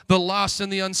welcome the lost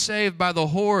and the unsaved by the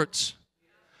hordes.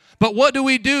 But what do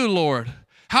we do, Lord?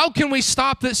 How can we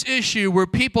stop this issue where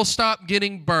people stop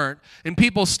getting burnt and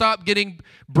people stop getting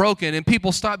broken and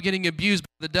people stop getting abused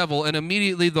by the devil? And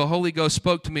immediately the Holy Ghost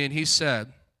spoke to me and he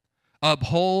said,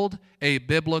 uphold a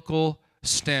biblical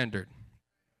standard.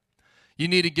 You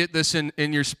need to get this in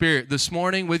your spirit this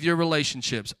morning with your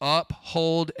relationships.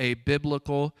 Uphold a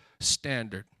biblical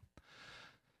standard.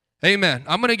 Amen.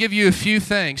 I'm going to give you a few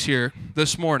things here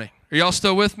this morning. Are y'all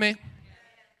still with me?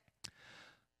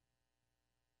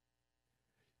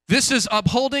 This is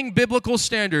upholding biblical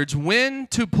standards, when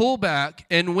to pull back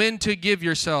and when to give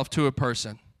yourself to a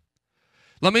person.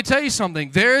 Let me tell you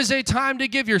something. There is a time to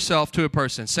give yourself to a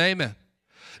person. Say amen.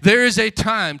 There is a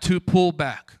time to pull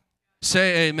back.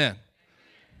 Say amen.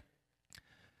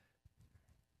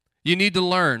 You need to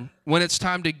learn when it's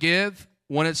time to give,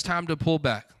 when it's time to pull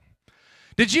back.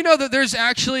 Did you know that there's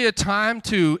actually a time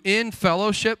to end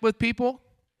fellowship with people?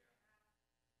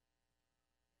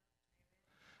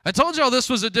 I told y'all this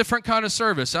was a different kind of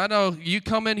service. I know you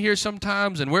come in here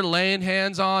sometimes and we're laying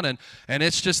hands on and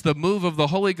it's just the move of the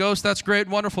Holy Ghost. That's great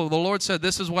and wonderful. The Lord said,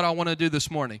 this is what I want to do this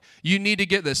morning. You need to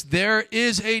get this. There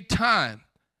is a time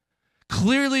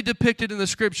clearly depicted in the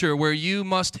Scripture where you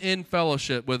must end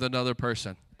fellowship with another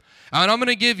person. And I'm going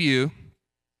to give you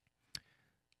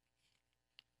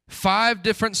 5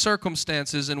 different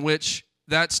circumstances in which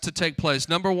that's to take place.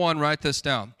 Number 1, write this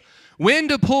down. When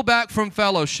to pull back from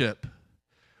fellowship.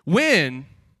 When,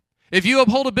 if you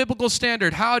uphold a biblical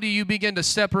standard, how do you begin to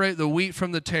separate the wheat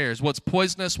from the tares? What's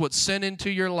poisonous, what's sin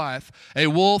into your life? A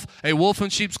wolf in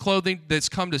sheep's clothing that's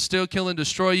come to steal, kill, and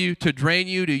destroy you, to drain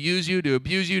you, to use you, to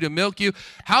abuse you, to milk you.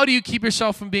 How do you keep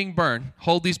yourself from being burned?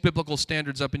 Hold these biblical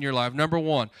standards up in your life. Number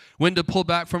 1, when to pull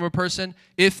back from a person,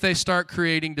 if they start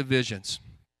creating divisions.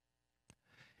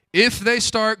 If they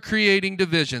start creating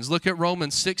divisions. Look at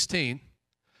Romans 16,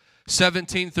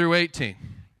 17 through 18.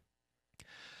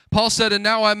 Paul said, and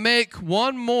now I make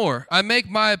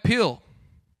my appeal.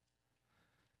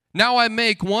 Now I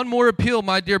make one more appeal,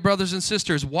 my dear brothers and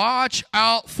sisters. Watch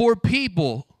out for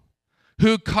people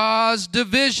who cause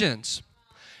divisions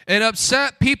and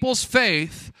upset people's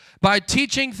faith by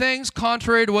teaching things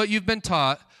contrary to what you've been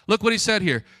taught. Look what he said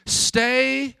here.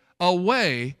 Stay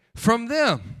away from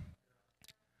them.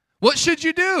 What should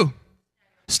you do?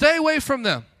 Stay away from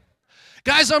them.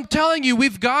 Guys, I'm telling you,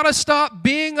 we've got to stop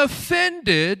being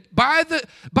offended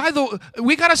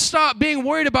we got to stop being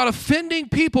worried about offending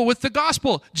people with the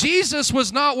gospel. Jesus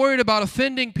was not worried about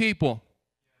offending people.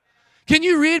 Can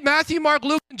you read Matthew, Mark,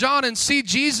 Luke, and John and see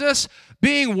Jesus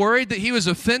being worried that he was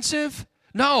offensive?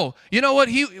 No. You know what?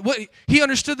 He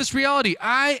understood this reality.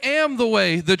 I am the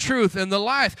way, the truth, and the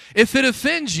life. If it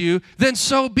offends you, then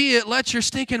so be it. Let your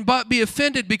stinking butt be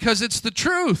offended because it's the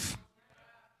truth.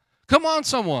 Come on,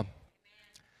 someone.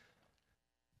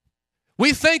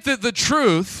 We think that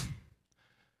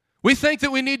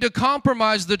we need to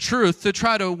compromise the truth to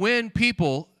try to win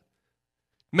people,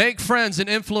 make friends, and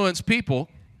influence people.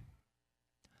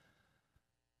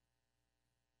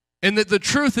 And that the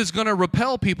truth is going to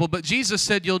repel people, but Jesus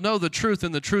said you'll know the truth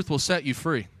and the truth will set you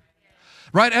free.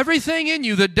 Right? Everything in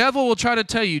you, the devil will try to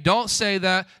tell you, don't say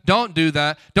that, don't do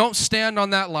that, don't stand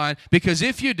on that line, because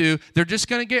if you do, they're just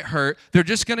going to get hurt, they're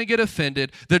just going to get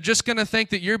offended, they're just going to think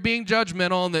that you're being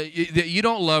judgmental and that you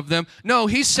don't love them. No,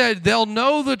 he said they'll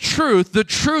know the truth. The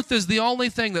truth is the only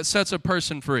thing that sets a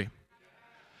person free.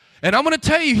 And I'm going to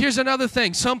tell you, here's another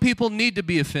thing. Some people need to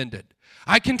be offended.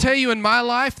 I can tell you in my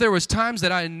life, there was times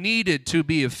that I needed to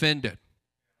be offended.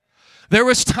 There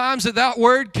was times that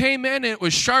word came in and it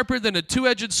was sharper than a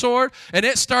two-edged sword and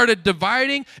it started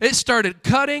dividing, it started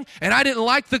cutting, and I didn't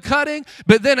like the cutting,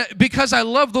 but then because I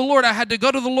love the Lord, I had to go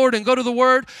to the Lord and go to the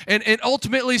Word and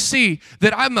ultimately see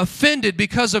that I'm offended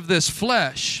because of this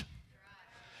flesh.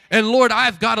 And Lord,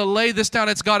 I've got to lay this down.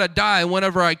 It's got to die. And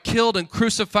whenever I killed and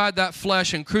crucified that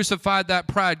flesh and crucified that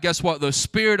pride, guess what? The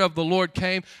Spirit of the Lord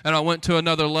came and I went to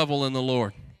another level in the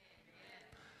Lord.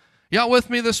 Y'all with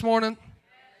me this morning?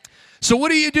 So what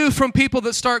do you do from people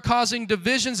that start causing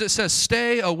divisions? It says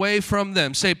stay away from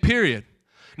them. Say period.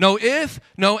 No if,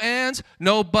 no ands,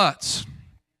 no buts.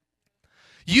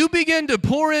 You begin to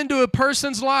pour into a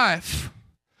person's life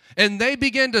and they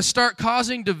begin to start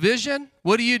causing division,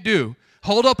 what do?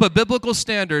 Hold up a biblical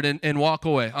standard and walk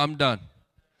away. I'm done.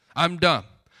 I'm done.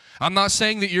 I'm not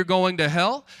saying that you're going to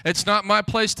hell. It's not my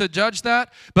place to judge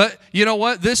that. But you know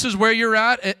what? This is where you're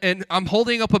at, and I'm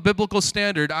holding up a biblical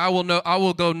standard. I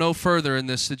will go no further in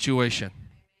this situation.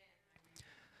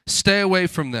 Stay away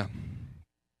from them.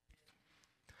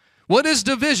 What is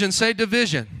division? Say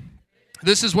division.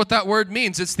 This is what that word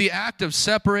means. It's the act of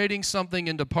separating something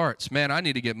into parts. Man, I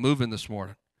need to get moving this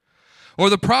morning. Or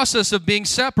the process of being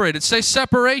separated. Say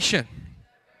separation.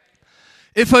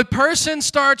 If a person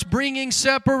starts bringing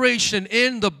separation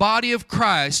in the body of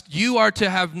Christ, you are to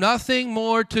have nothing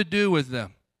more to do with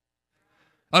them,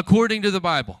 according to the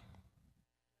Bible.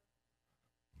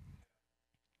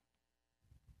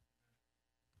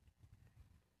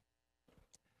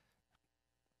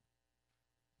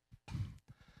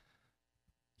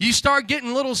 You start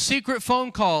getting little secret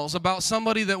phone calls about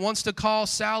somebody that wants to call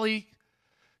Sally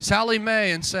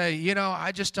Mae and say, you know,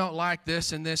 I just don't like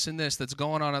this and this and this that's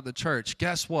going on at the church.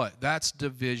 Guess what? That's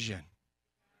division.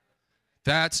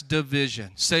 That's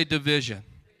division. Say division.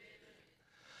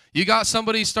 You got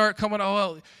somebody start coming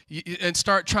and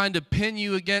start trying to pin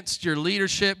you against your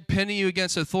leadership, pinning you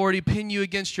against authority, pin you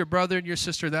against your brother and your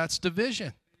sister. That's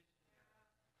division.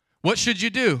 What should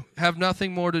you do? Have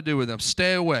nothing more to do with them.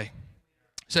 Stay away.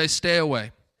 Say, stay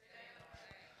away.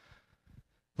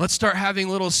 Let's start having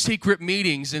little secret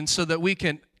meetings, and so that we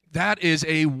can, that is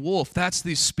a wolf. That's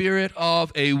the spirit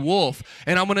of a wolf.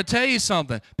 And I'm going to tell you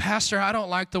something. Pastor, I don't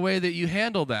like the way that you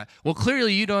handle that. Well,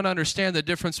 clearly you don't understand the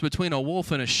difference between a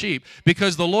wolf and a sheep,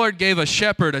 because the Lord gave a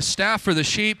shepherd a staff for the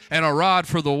sheep and a rod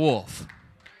for the wolf.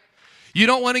 You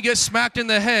don't want to get smacked in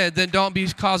the head, then don't be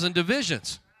causing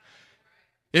divisions.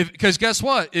 Because guess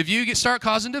what? If you start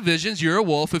causing divisions, you're a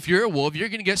wolf. If you're a wolf, you're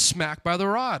going to get smacked by the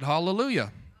rod.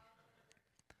 Hallelujah.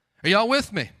 Are y'all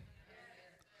with me?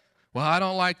 Well, I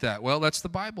don't like that. Well, that's the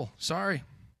Bible. Sorry.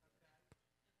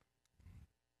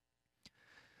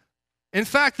 In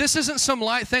fact, this isn't some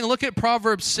light thing. Look at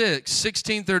Proverbs 6,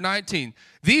 16 through 19.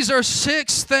 These are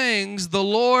 6 things the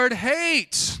Lord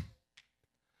hates.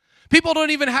 People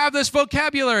don't even have this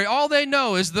vocabulary. All they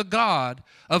know is the God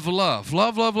of love.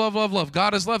 Love, love, love, love, love.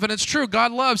 God is love. And it's true.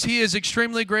 God loves. He is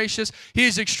extremely gracious. He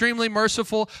is extremely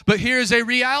merciful. But here is a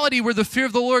reality where the fear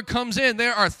of the Lord comes in.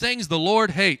 There are things the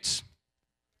Lord hates.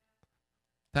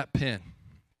 That pen.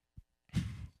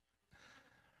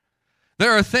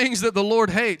 There are things that the Lord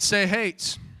hates. Say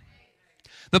hates.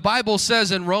 The Bible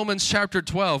says in Romans chapter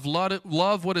 12,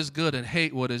 love what is good and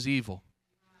hate what is evil.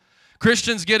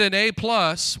 Christians get an A+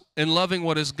 in loving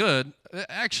what is good.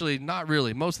 Actually, not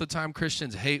really. Most of the time,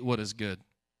 Christians hate what is good.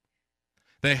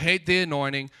 They hate the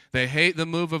anointing. They hate the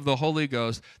move of the Holy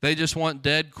Ghost. They just want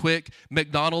dead, quick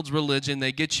McDonald's religion.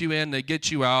 They get you in, they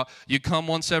get you out. You come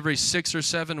once every 6 or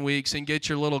 7 weeks and get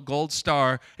your little gold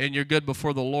star, and you're good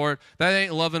before the Lord. That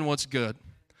ain't loving what's good.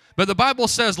 But the Bible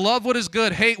says, love what is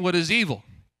good, hate what is evil.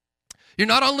 You're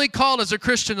not only called as a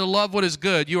Christian to love what is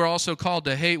good, you are also called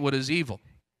to hate what is evil.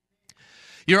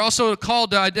 You're also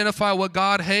called to identify what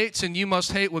God hates, and you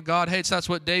must hate what God hates. That's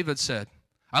what David said.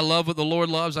 I love what the Lord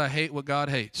loves. I hate what God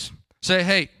hates. Say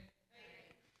hate.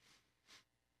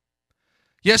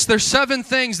 Yes, there's 7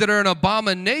 things that are an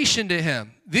abomination to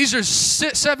him. These are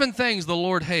 7 things the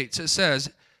Lord hates. It says,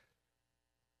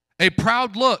 a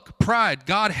proud look, pride.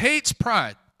 God hates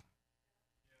pride.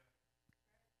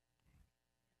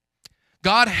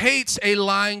 God hates a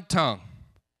lying tongue.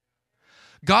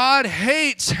 God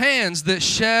hates hands that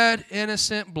shed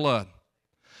innocent blood.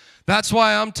 That's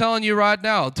why I'm telling you right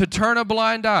now, to turn a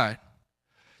blind eye,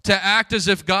 to act as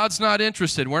if God's not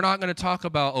interested. We're not going to talk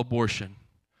about abortion.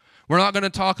 We're not going to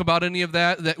talk about any of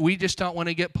that we just don't want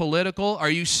to get political.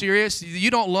 Are you serious? You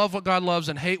don't love what God loves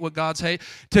and hate what God's hate?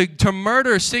 To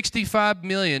murder 65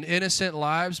 million innocent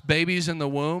lives, babies in the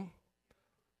womb?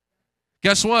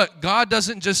 Guess what? God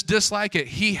doesn't just dislike it.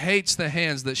 He hates the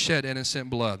hands that shed innocent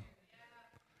blood.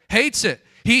 Hates it.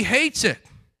 He hates it.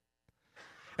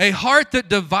 A heart that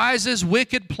devises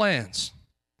wicked plans.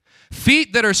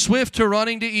 Feet that are swift to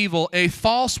running to evil. A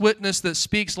false witness that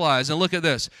speaks lies. And look at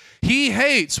this. He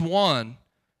hates one.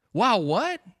 Wow,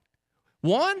 what?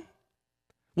 One?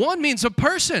 One means a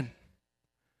person.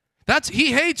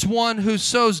 He hates one who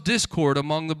sows discord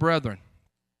among the brethren.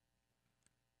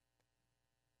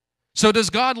 So does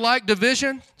God like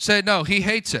division? Say no, he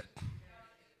hates it.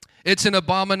 It's an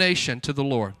abomination to the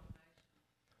Lord.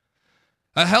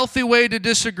 A healthy way to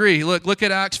disagree. Look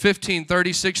at Acts 15,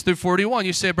 36 through 41.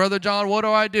 You say, Brother John,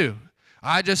 what do?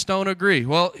 I just don't agree.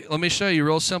 Well, let me show you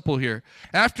real simple here.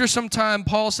 After some time,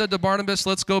 Paul said to Barnabas,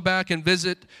 let's go back and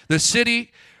visit the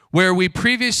city where we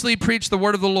previously preached the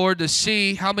word of the Lord to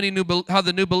see how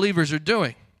the new believers are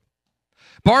doing.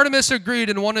 Barnabas agreed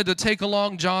and wanted to take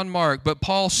along John Mark, but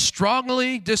Paul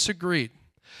strongly disagreed.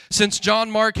 Since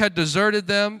John Mark had deserted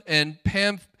them in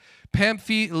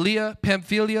Pamphylia,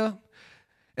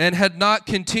 and had not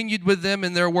continued with them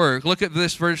in their work. Look at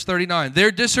this, verse 39.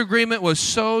 Their disagreement was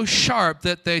so sharp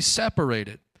that they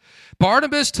separated.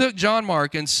 Barnabas took John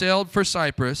Mark and sailed for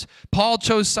Cyprus. Paul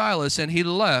chose Silas, and he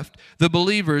left the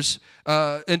believers,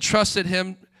 entrusted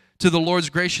him to the Lord's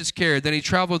gracious care. Then he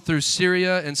traveled through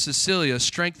Syria and Cilicia,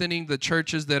 strengthening the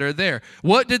churches that are there.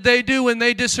 What did they do when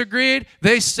they disagreed?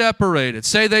 They separated.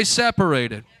 Say they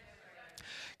separated.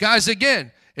 Guys,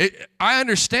 again, I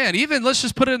understand. Even, let's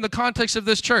just put it in the context of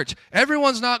this church.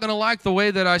 Everyone's not going to like the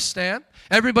way that I stand.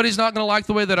 Everybody's not going to like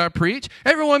the way that I preach.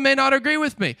 Everyone may not agree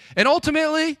with me. And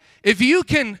ultimately, if you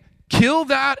can kill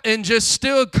that and just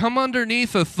still come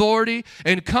underneath authority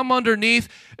and come underneath,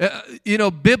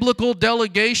 biblical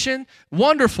delegation,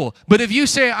 wonderful. But if you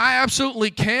say, I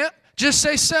absolutely can't, just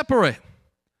say separate.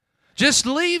 Just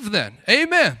leave then.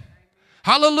 Amen.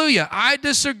 Hallelujah. I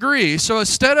disagree. So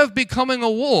instead of becoming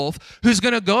a wolf who's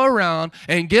going to go around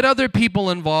and get other people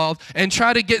involved and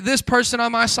try to get this person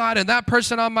on my side and that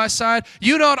person on my side,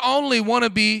 you not only want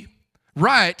to be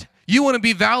right, you want to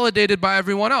be validated by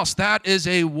everyone else. That is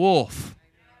a wolf.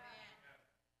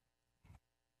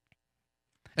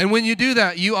 And when you do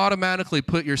that, you automatically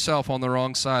put yourself on the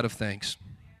wrong side of things.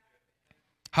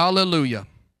 Hallelujah.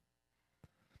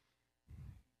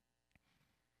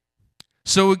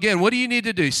 So again, what do you need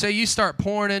to do? Say you start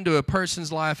pouring into a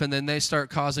person's life and then they start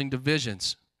causing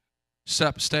divisions.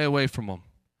 Stay away from them.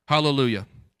 Hallelujah.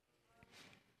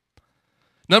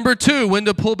 Number 2, when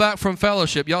to pull back from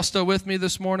fellowship. Y'all still with me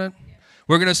this morning?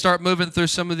 We're going to start moving through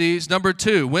some of these. Number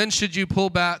 2, when should you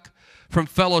pull back from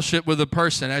fellowship with a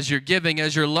person? As you're giving,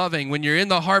 as you're loving, when you're in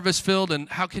the harvest field, and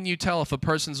how can you tell if a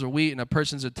person's a wheat and a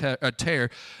person's a tare?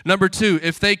 Number 2,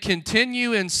 if they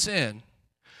continue in sin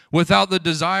without the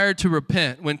desire to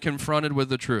repent when confronted with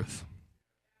the truth.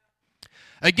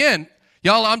 Again,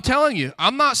 y'all, I'm telling you,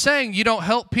 I'm not saying you don't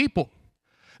help people.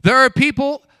 There are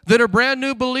people that are brand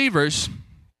new believers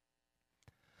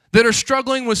that are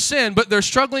struggling with sin, but they're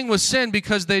struggling with sin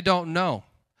because they don't know.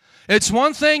 It's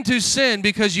one thing to sin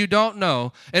because you don't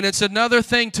know, and it's another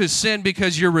thing to sin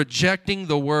because you're rejecting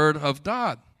the word of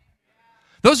God.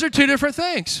 Those are two different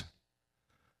things.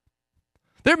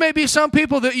 There may be some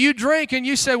people that you drink and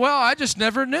you say, well, I just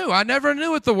never knew. I never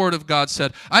knew what the Word of God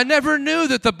said. I never knew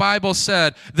that the Bible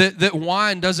said that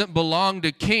wine doesn't belong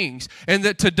to kings, and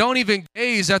that to don't even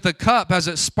gaze at the cup as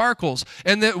it sparkles,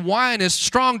 and that wine is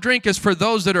strong drink is for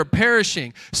those that are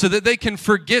perishing, so that they can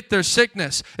forget their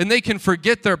sickness and they can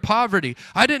forget their poverty.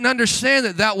 I didn't understand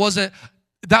that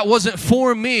wasn't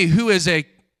for me, who is a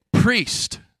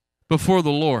priest before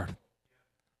the Lord.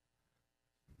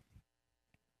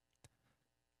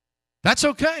 That's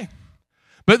okay.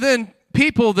 But then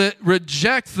people that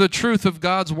reject the truth of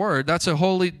God's word, that's a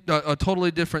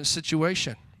totally different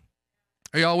situation.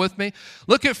 Are y'all with me?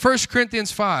 Look at 1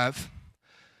 Corinthians 5,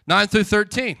 9 through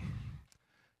 13.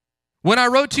 When I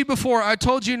wrote to you before, I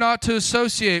told you not to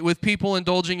associate with people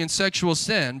indulging in sexual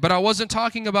sin, but I wasn't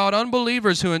talking about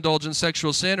unbelievers who indulge in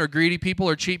sexual sin, or greedy people,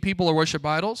 or cheat people, or worship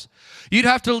idols. You'd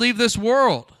have to leave this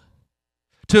world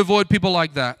to avoid people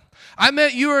like that. I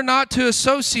meant you are not to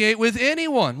associate with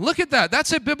anyone. Look at that.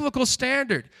 That's a biblical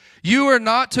standard. You are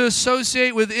not to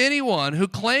associate with anyone who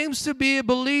claims to be a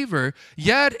believer,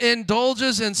 yet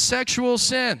indulges in sexual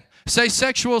sin. Say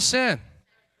sexual sin.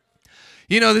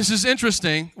 You know, this is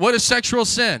interesting. What is sexual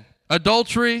sin?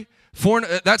 Adultery.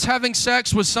 That's having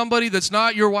sex with somebody that's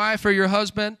not your wife or your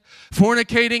husband.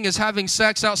 Fornicating is having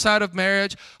sex outside of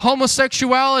marriage.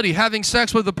 Homosexuality, having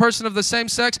sex with a person of the same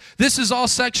sex. This is all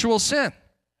sexual sin.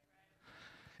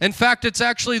 In fact, it's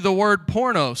actually the word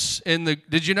pornos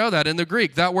did you know that? In the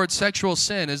Greek, that word sexual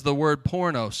sin is the word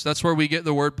pornos. That's where we get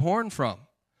the word porn from.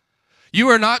 You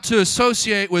are not to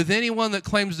associate with anyone that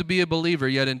claims to be a believer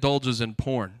yet indulges in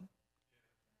porn.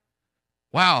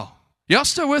 Wow. Y'all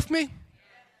still with me?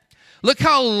 Look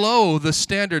how low the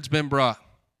standard's been brought.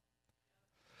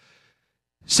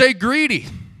 Say greedy.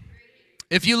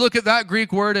 If you look at that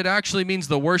Greek word, it actually means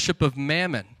the worship of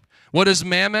mammon. What is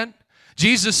mammon?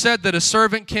 Jesus said that a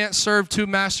servant can't serve two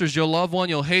masters. You'll love one,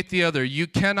 you'll hate the other. You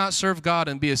cannot serve God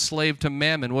and be a slave to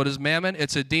mammon. What is mammon?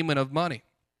 It's a demon of money.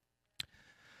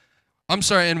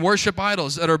 And worship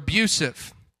idols that are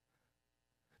abusive.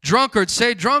 Drunkards,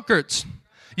 say drunkards.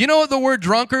 You know what the word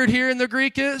drunkard here in the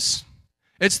Greek is?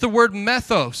 It's the word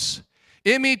methos.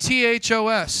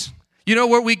 M-E-T-H-O-S. You know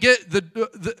where we get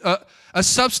a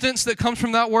substance that comes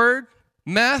from that word?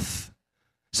 Meth.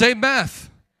 Say meth.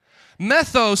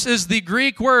 Methos is the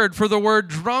Greek word for the word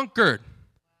drunkard.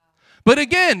 But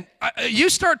again, you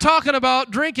start talking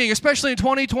about drinking, especially in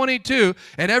 2022,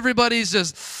 and everybody's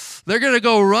just, they're going to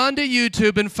go run to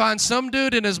YouTube and find some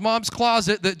dude in his mom's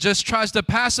closet that just tries to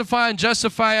pacify and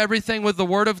justify everything with the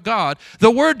word of God. The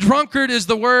word drunkard is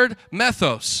the word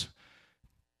methos.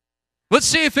 Let's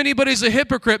see if anybody's a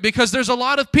hypocrite, because there's a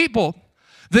lot of people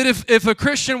that if a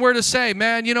Christian were to say,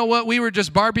 man, you know what, we were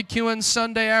just barbecuing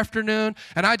Sunday afternoon,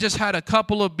 and I just had a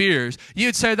couple of beers,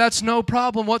 you'd say that's no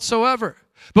problem whatsoever.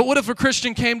 But what if a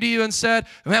Christian came to you and said,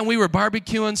 man, we were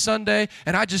barbecuing Sunday,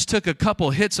 and I just took a couple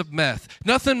hits of meth.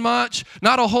 Nothing much,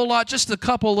 not a whole lot, just a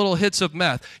couple little hits of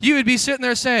meth. You would be sitting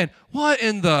there saying, what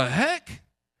in the heck?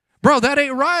 Bro, that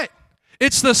ain't right.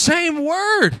 It's the same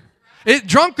word.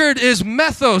 Drunkard is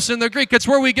methos in the Greek. It's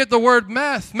where we get the word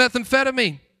meth,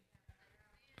 methamphetamine.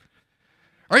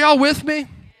 Are y'all with me?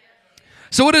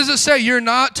 So what does it say? You're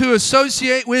not to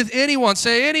associate with anyone.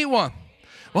 Say anyone.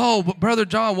 Oh, Brother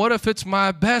John, what if it's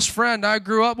my best friend I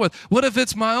grew up with? What if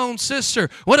it's my own sister?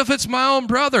 What if it's my own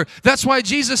brother? That's why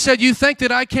Jesus said, you think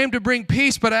that I came to bring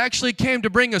peace, but I actually came to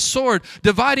bring a sword,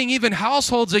 dividing even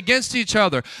households against each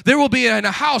other. There will be in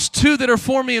a house two that are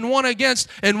for me and one against,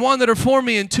 and one that are for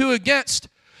me and two against.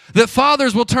 That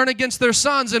fathers will turn against their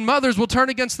sons and mothers will turn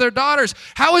against their daughters.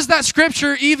 How is that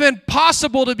scripture even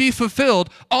possible to be fulfilled?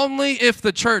 Only if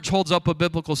the church holds up a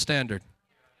biblical standard.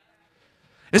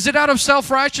 Is it out of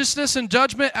self-righteousness and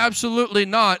judgment? Absolutely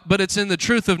not, but it's in the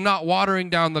truth of not watering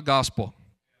down the gospel.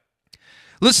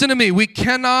 Listen to me, we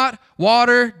cannot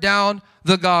water down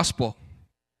the gospel.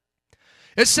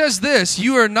 It says this,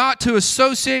 you are not to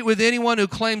associate with anyone who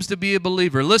claims to be a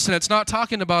believer. Listen, it's not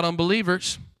talking about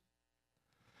unbelievers.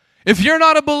 If you're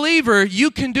not a believer,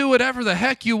 you can do whatever the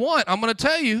heck you want. I'm going to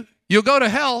tell you, you'll go to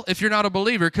hell if you're not a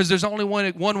believer, because there's only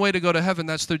one way to go to heaven,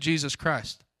 that's through Jesus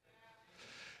Christ.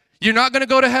 You're not going to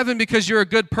go to heaven because you're a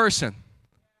good person.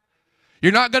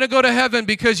 You're not going to go to heaven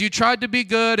because you tried to be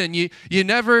good and you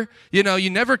never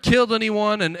killed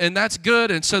anyone, and that's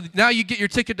good, and so now you get your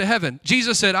ticket to heaven.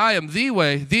 Jesus said, I am the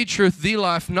way, the truth, the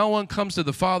life. No one comes to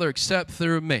the Father except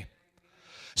through me.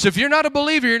 So if you're not a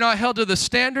believer, you're not held to the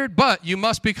standard, but you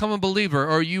must become a believer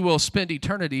or you will spend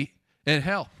eternity in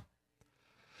hell.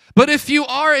 But if you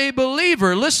are a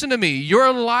believer, listen to me,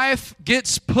 your life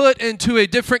gets put into a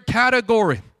different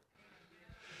category.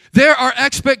 There are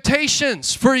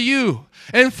expectations for you.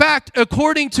 In fact,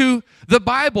 according to the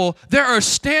Bible, there are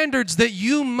standards that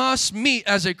you must meet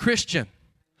as a Christian.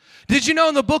 Did you know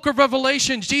in the book of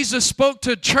Revelation, Jesus spoke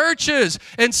to churches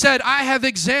and said, I have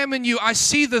examined you. I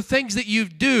see the things that you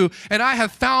do, and I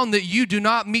have found that you do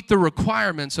not meet the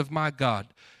requirements of my God.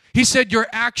 He said, your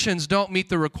actions don't meet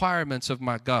the requirements of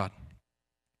my God.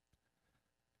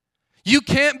 You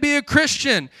can't be a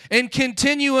Christian and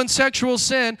continue in sexual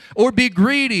sin or be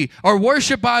greedy or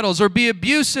worship idols or be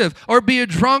abusive or be a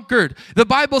drunkard. The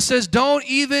Bible says don't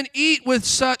even eat with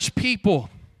such people.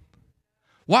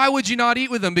 Why would you not eat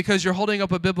with them? Because you're holding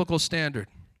up a biblical standard.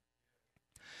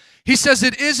 He says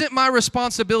it isn't my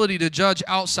responsibility to judge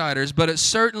outsiders, but it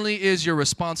certainly is your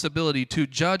responsibility to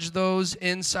judge those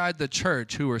inside the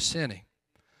church who are sinning.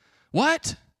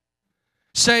 What?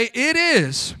 Say, it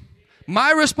is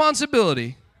my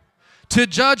responsibility to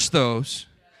judge those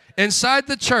inside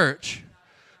the church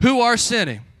who are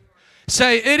sinning.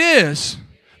 Say, it is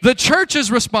the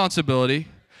church's responsibility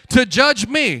to judge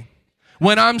me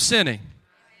when I'm sinning.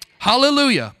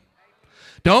 Hallelujah.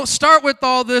 Don't start with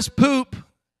all this poop.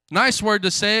 Nice word to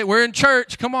say it. We're in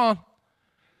church. Come on.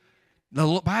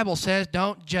 The Bible says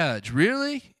don't judge.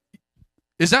 Really?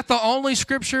 Is that the only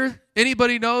scripture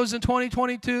anybody knows in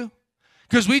 2022?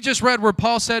 Because we just read where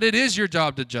Paul said it is your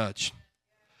job to judge.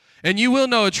 And you will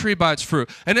know a tree by its fruit.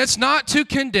 And it's not to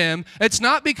condemn. It's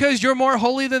not because you're more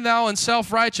holy than thou and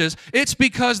self-righteous. It's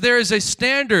because there is a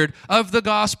standard of the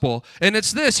gospel. And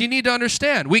it's this. You need to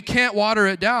understand. We can't water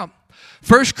it down.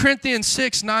 1 Corinthians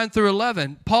 6, 9 through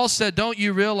 11, Paul said, don't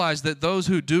you realize that those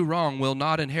who do wrong will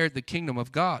not inherit the kingdom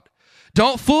of God?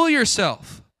 Don't fool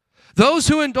yourself. Those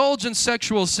who indulge in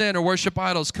sexual sin or worship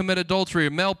idols, commit adultery, or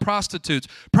male prostitutes,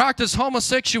 practice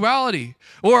homosexuality,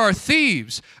 or are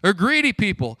thieves, or greedy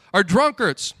people, or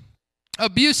drunkards,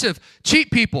 abusive, cheat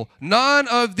people, none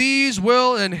of these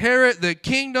will inherit the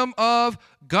kingdom of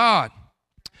God.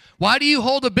 Why do you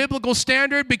hold a biblical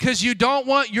standard? Because you don't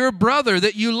want your brother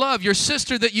that you love, your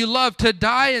sister that you love, to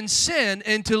die in sin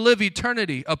and to live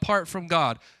eternity apart from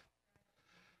God.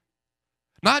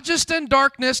 Not just in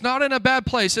darkness, not in a bad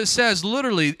place. It says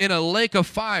literally in a lake of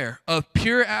fire of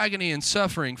pure agony and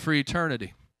suffering for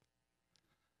eternity.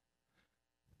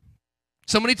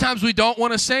 So many times we don't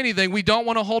want to say anything. We don't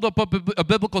want to hold up a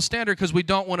biblical standard because we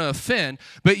don't want to offend.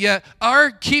 But yet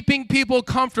our keeping people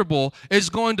comfortable is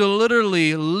going to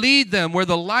literally lead them where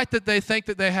the light that they think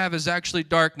that they have is actually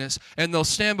darkness. And they'll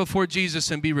stand before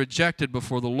Jesus and be rejected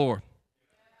before the Lord.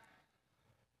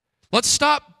 Let's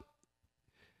stop.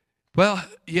 Well,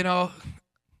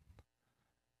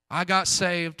 I got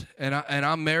saved and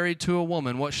I'm married to a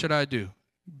woman. What should I do?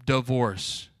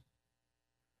 Divorce.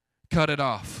 Cut it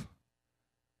off.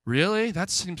 Really?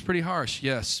 That seems pretty harsh.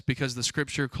 Yes, because the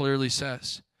scripture clearly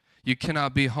says you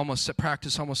cannot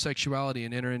practice homosexuality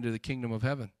and enter into the kingdom of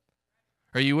heaven.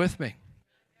 Are you with me?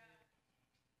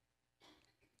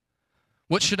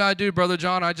 What should I do, Brother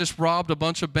John? I just robbed a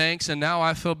bunch of banks and now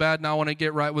I feel bad and I want to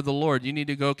get right with the Lord. You need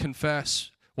to go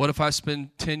confess. What if I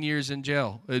spend 10 years in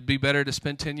jail? It'd be better to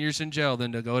spend 10 years in jail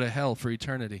than to go to hell for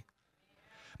eternity.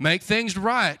 Make things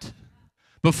right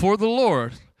before the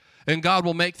Lord, and God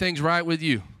will make things right with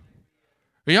you.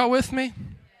 Are y'all with me?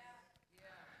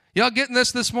 Y'all getting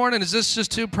this morning? Is this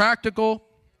just too practical?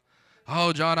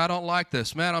 Oh, John, I don't like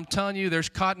this. Man, I'm telling you, there's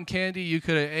cotton candy you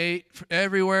could have ate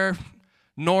everywhere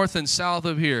north and south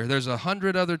of here. There's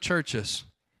 100 other churches.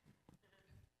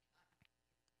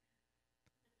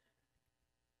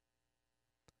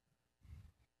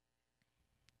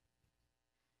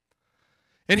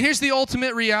 And here's the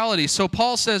ultimate reality. So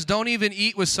Paul says, don't even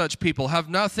eat with such people. Have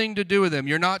nothing to do with them.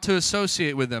 You're not to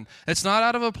associate with them. It's not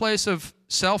out of a place of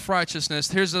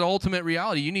self-righteousness. Here's the ultimate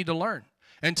reality. You need to learn.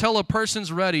 Until a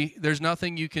person's ready, there's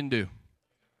nothing you can do.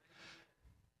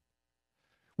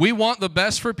 We want the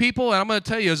best for people, and I'm going to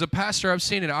tell you, as a pastor, I've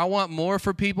seen it. I want more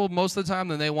for people most of the time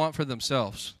than they want for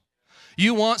themselves.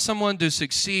 You want someone to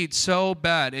succeed so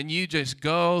bad, and you just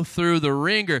go through the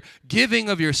ringer, giving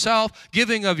of yourself,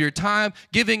 giving of your time,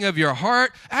 giving of your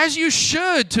heart, as you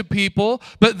should to people,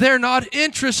 but they're not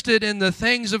interested in the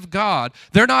things of God.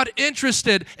 They're not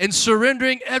interested in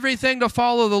surrendering everything to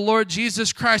follow the Lord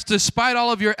Jesus Christ despite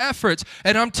all of your efforts.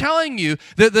 And I'm telling you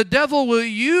that the devil will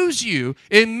use you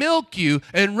and milk you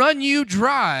and run you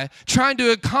dry trying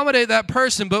to accommodate that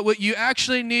person. But what you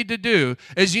actually need to do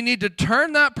is you need to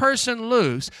turn that person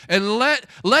loose and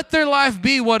let their life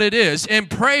be what it is and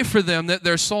pray for them that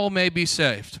their soul may be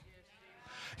saved.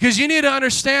 Because you need to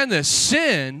understand this.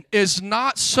 Sin is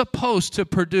not supposed to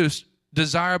produce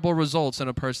desirable results in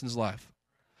a person's life.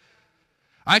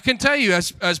 I can tell you,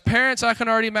 as parents, I can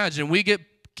already imagine.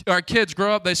 Our kids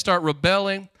grow up, they start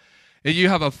rebelling. And you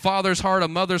have a father's heart, a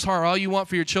mother's heart. All you want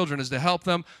for your children is to help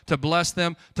them, to bless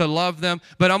them, to love them.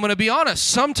 But I'm going to be honest.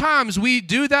 Sometimes we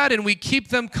do that and we keep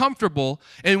them comfortable,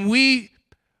 and we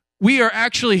are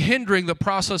actually hindering the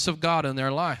process of God in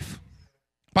their life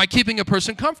by keeping a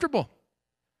person comfortable.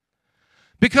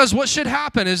 Because what should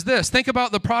happen is this. Think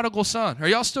about the prodigal son. Are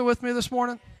y'all still with me this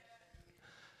morning?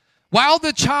 While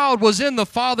the child was in the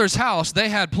father's house, they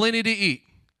had plenty to eat.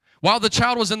 While the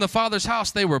child was in the father's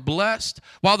house, they were blessed.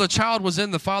 While the child was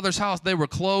in the father's house, they were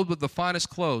clothed with the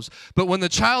finest clothes. But when the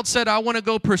child said, I want to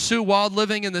go pursue wild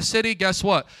living in the city, guess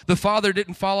what? The father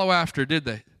didn't follow after, did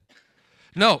they?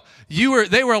 No,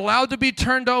 they were allowed to be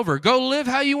turned over. Go live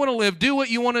how you want to live. Do what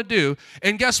you want to do.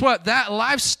 And guess what? That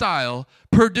lifestyle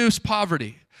produced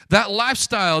poverty. That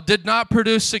lifestyle did not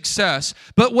produce success,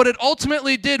 but what it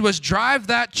ultimately did was drive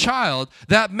that child,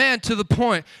 that man, to the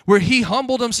point where he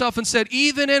humbled himself and said,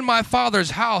 even in my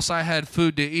father's house I had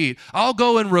food to eat. I'll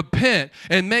go and repent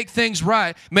and make things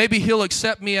right. Maybe he'll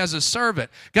accept me as a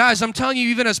servant. Guys, I'm telling you,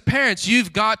 even as parents,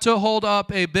 you've got to hold up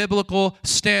a biblical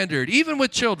standard, even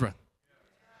with children.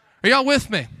 Are y'all with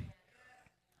me?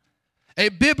 A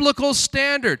biblical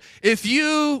standard. If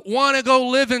you want to go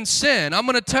live in sin, I'm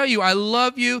going to tell you, I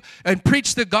love you and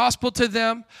preach the gospel to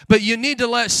them, but you need to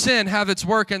let sin have its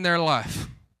work in their life.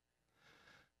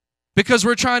 Because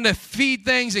we're trying to feed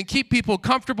things and keep people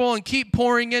comfortable and keep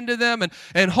pouring into them,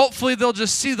 and hopefully they'll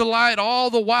just see the light. All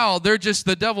the while,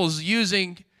 the devil's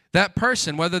using that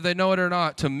person, whether they know it or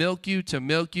not, to milk you, to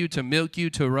milk you, to milk you,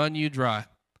 to run you dry.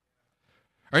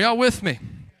 Are y'all with me?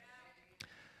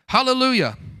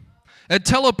 Hallelujah.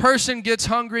 Until a person gets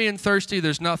hungry and thirsty,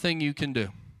 there's nothing you can do.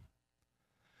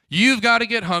 You've got to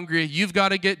get hungry. You've got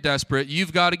to get desperate.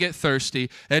 You've got to get thirsty.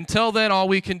 Until then, all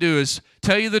we can do is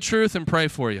tell you the truth and pray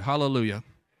for you. Hallelujah.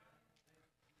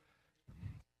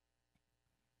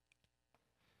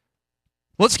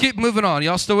 Let's keep moving on.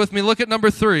 Y'all still with me? Look at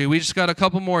number 3. We just got a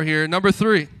couple more here. Number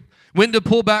 3, when to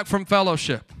pull back from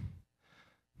fellowship.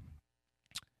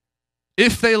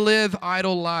 If they live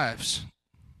idle lives.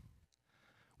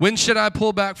 When should I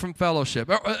pull back from fellowship?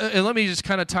 And let me just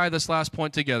kind of tie this last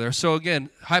point together. So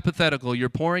again, hypothetical, you're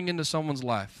pouring into someone's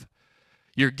life.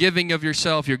 You're giving of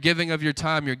yourself, you're giving of your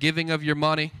time, you're giving of your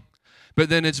money. But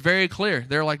then it's very clear.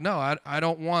 They're like, no, I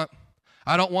don't want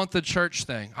the church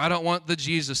thing. I don't want the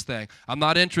Jesus thing. I'm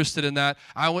not interested in that.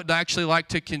 I would actually like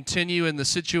to continue in the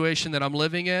situation that I'm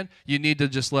living in. You need to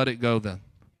just let it go then.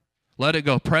 Let it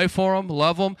go. Pray for them.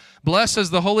 Love them. Bless as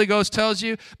the Holy Ghost tells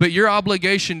you. But your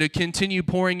obligation to continue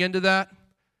pouring into that,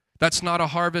 that's not a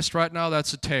harvest right now.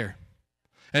 That's a tear.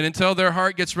 And until their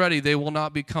heart gets ready, they will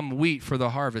not become wheat for the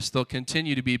harvest. They'll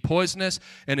continue to be poisonous.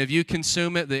 And if you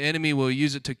consume it, the enemy will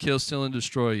use it to kill, steal, and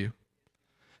destroy you.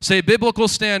 Say biblical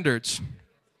standards.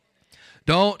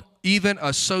 Don't even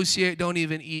associate, don't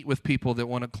even eat with people that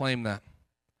want to claim that.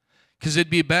 Because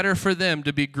it'd be better for them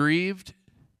to be grieved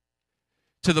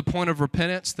to the point of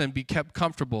repentance than be kept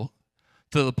comfortable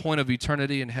to the point of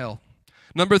eternity in hell.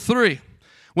 Number 3,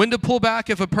 when to pull back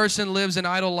if a person lives an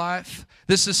idle life.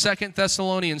 This is 2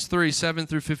 Thessalonians 3, 7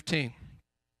 through 15.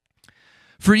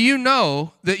 For you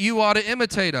know that you ought to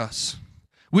imitate us.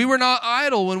 We were not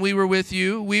idle when we were with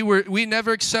you. We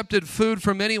never accepted food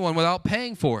from anyone without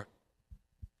paying for it.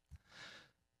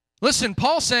 Listen,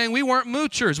 Paul's saying we weren't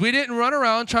moochers. We didn't run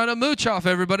around trying to mooch off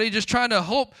everybody, just trying to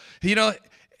hope,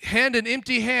 hand an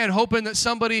empty hand, hoping that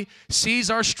somebody sees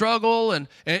our struggle and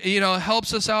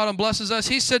helps us out and blesses us.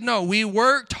 He said, no, we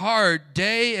worked hard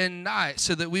day and night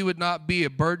so that we would not be a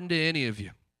burden to any of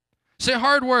you. Say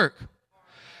hard work.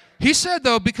 He said,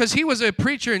 though, because he was a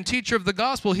preacher and teacher of the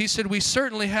gospel, he said, we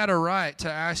certainly had a right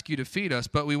to ask you to feed us,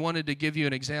 but we wanted to give you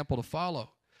an example to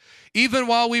follow. Even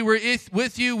while we were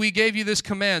with you, we gave you this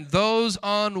command. Those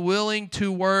unwilling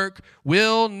to work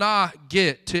will not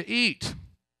get to eat.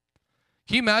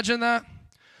 Can you imagine that?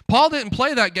 Paul didn't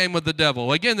play that game with the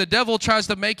devil. Again, the devil tries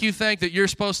to make you think that you're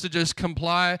supposed to just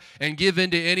comply and give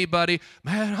in to anybody.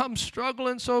 Man, I'm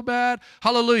struggling so bad.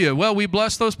 Hallelujah. Well, we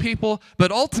bless those people, but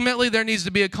ultimately there needs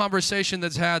to be a conversation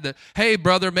that's had that, hey,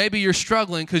 brother, maybe you're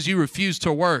struggling because you refuse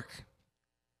to work.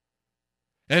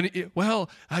 And,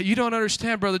 you don't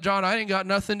understand, Brother John, I ain't got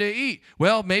nothing to eat.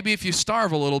 Well, maybe if you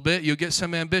starve a little bit, you'll get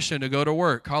some ambition to go to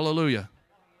work. Hallelujah.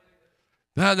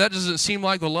 That doesn't seem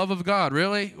like the love of God,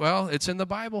 really? Well, it's in the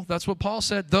Bible. That's what Paul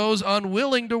said. Those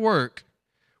unwilling to work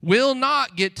will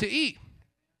not get to eat.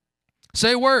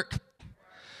 Say work.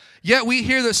 Yet we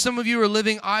hear that some of you are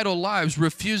living idle lives,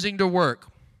 refusing to work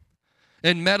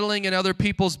and meddling in other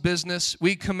people's business.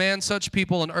 We command such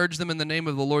people and urge them in the name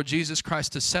of the Lord Jesus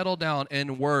Christ to settle down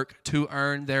and work to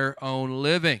earn their own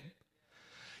living.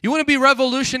 You want to be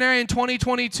revolutionary in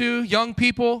 2022, young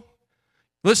people?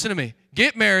 Listen to me.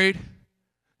 Get married,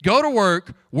 go to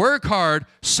work hard,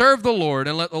 serve the Lord,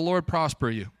 and let the Lord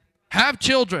prosper you. Have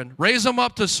children, raise them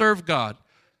up to serve God.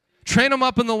 Train them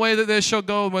up in the way that they shall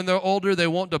go. When they're older, they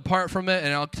won't depart from it.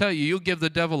 And I'll tell you, you'll give the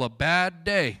devil a bad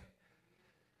day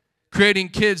creating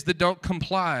kids that don't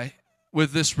comply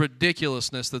with this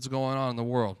ridiculousness that's going on in the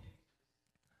world.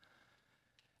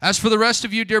 As for the rest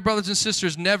of you, dear brothers and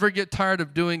sisters, never get tired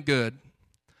of doing good.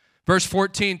 Verse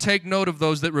 14, take note of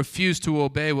those that refuse to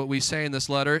obey what we say in this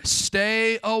letter.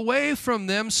 Stay away from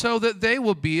them so that they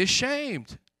will be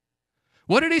ashamed.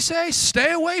 What did he say?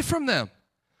 Stay away from them.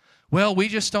 Well, we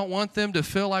just don't want them to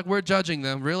feel like we're judging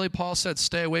them. Really, Paul said,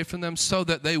 stay away from them so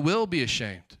that they will be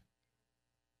ashamed.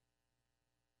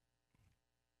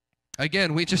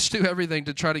 Again, we just do everything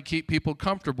to try to keep people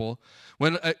comfortable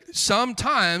when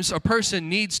sometimes a person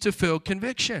needs to feel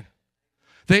conviction.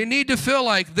 They need to feel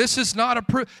like this is not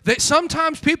approved.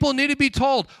 Sometimes people need to be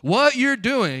told what you're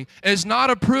doing is not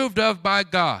approved of by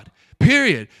God,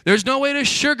 period. There's no way to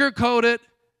sugarcoat it.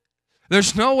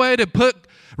 There's no way to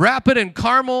wrap it in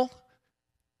caramel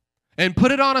and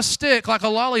put it on a stick like a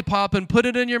lollipop and put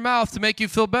it in your mouth to make you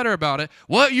feel better about it.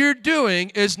 What you're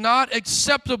doing is not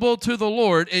acceptable to the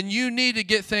Lord, and you need to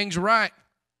get things right.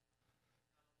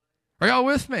 Are y'all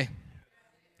with me?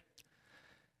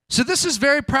 So this is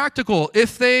very practical.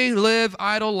 If they live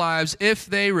idle lives, if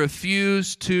they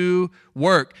refuse to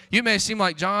work. You may seem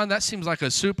like, John, that seems like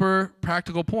a super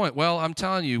practical point. Well, I'm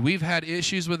telling you, we've had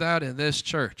issues with that in this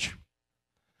church.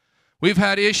 We've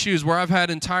had issues where I've had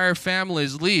entire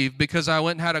families leave because I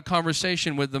went and had a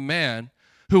conversation with the man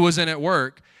who was in at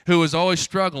work, who was always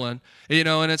struggling,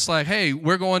 and it's like, hey,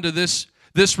 we're going to this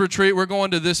retreat, we're going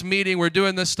to this meeting, we're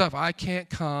doing this stuff. I can't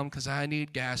come because I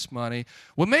need gas money.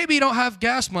 Well, maybe you don't have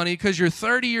gas money because you're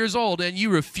 30 years old and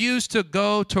you refuse to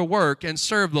go to work and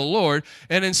serve the Lord.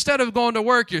 And instead of going to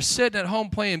work, you're sitting at home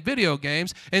playing video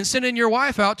games and sending your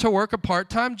wife out to work a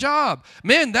part-time job.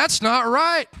 Men, that's not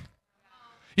right.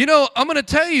 I'm going to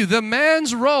tell you, the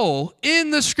man's role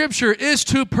in the Scripture is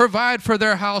to provide for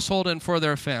their household and for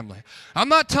their family. I'm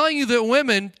not telling you that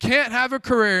women can't have a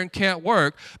career and can't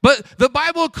work, but the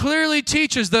Bible clearly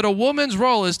teaches that a woman's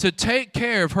role is to take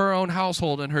care of her own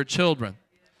household and her children.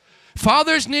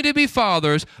 Fathers need to be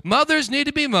fathers. Mothers need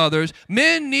to be mothers.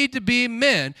 Men need to be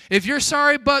men. If you're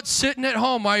sorry but sitting at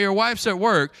home while your wife's at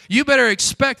work, you better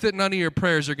expect that none of your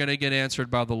prayers are going to get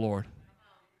answered by the Lord.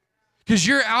 Because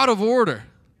you're out of order.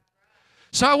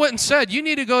 So I went and said, you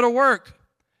need to go to work.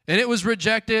 And it was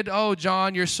rejected. Oh,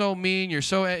 John, you're so mean. You're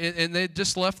so... And they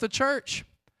just left the church.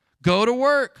 Go to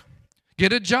work.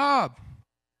 Get a job.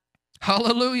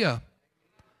 Hallelujah.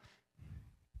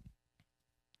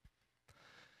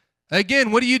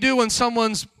 Again, what do you do when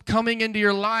someone's coming into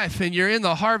your life and you're in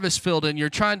the harvest field and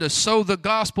you're trying to sow the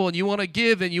gospel and you want to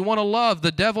give and you want to love?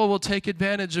 The devil will take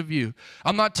advantage of you.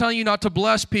 I'm not telling you not to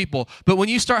bless people, but when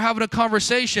you start having a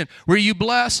conversation where you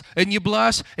bless and you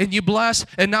bless and you bless,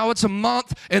 and now it's a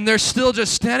month and they're still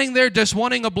just standing there just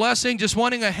wanting a blessing, just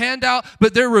wanting a handout,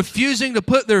 but they're refusing to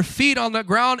put their feet on the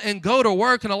ground and go to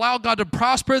work and allow God to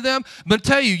prosper them. But I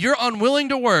tell you, you're unwilling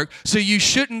to work, so you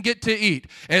shouldn't get to eat.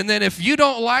 And then if you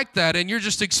don't like that and you're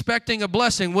just expecting a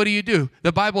blessing, what do?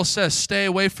 The Bible says stay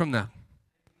away from them.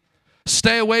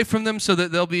 Stay away from them so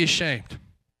that they'll be ashamed.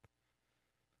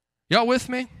 Y'all with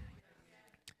me?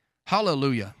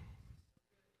 Hallelujah.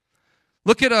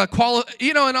 Look at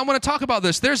and I'm going to talk about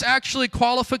this. There's actually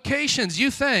qualifications. You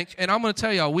think, and I'm going to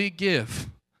tell y'all, we give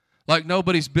like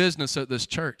nobody's business at this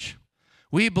church.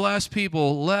 We bless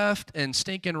people left and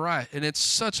stinking right, and it's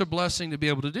such a blessing to be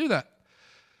able to do that.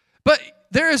 But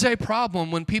there is a problem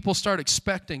when people start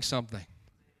expecting something.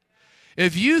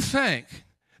 If you think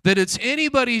that it's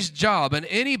anybody's job, and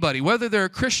anybody, whether they're a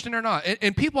Christian or not,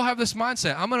 and people have this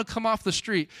mindset, I'm going to come off the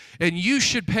street and you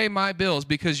should pay my bills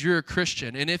because you're a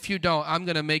Christian, and if you don't, I'm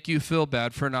going to make you feel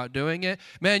bad for not doing it.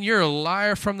 Man, you're a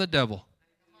liar from the devil.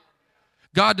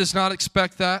 God does not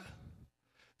expect that.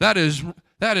 That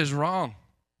is wrong.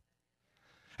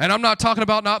 And I'm not talking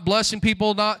about not blessing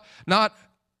people, not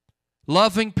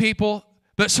loving people,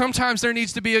 but sometimes there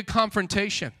needs to be a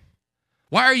confrontation.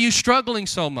 Why are you struggling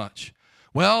so much?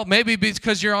 Well, maybe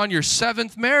because you're on your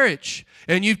 7th marriage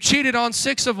and you've cheated on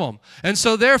 6 of them. And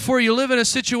so therefore you live in a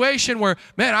situation where,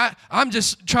 man, I'm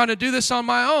just trying to do this on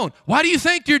my own. Why do you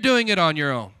think you're doing it on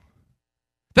your own?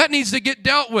 That needs to get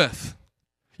dealt with.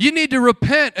 You need to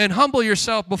repent and humble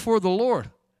yourself before the Lord.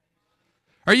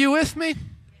 Are you with me?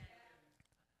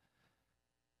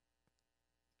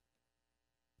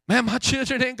 Man, my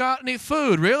children ain't got any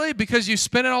food. Really? Because you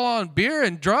spend it all on beer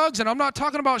and drugs? And I'm not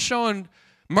talking about showing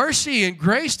mercy and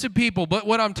grace to people, but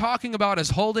what I'm talking about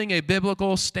is holding a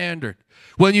biblical standard.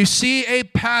 When you see a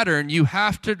pattern, you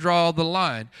have to draw the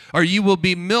line, or you will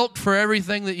be milked for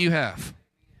everything that you have.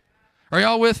 Are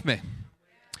y'all with me?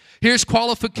 Here's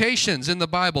qualifications in the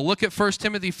Bible. Look at 1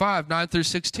 Timothy 5, 9 through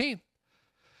 16.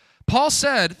 Paul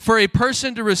said for a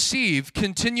person to receive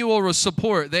continual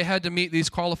support, they had to meet these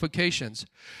qualifications.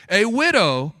 A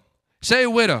widow, say a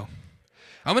widow.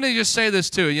 I'm going to just say this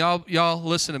too, and y'all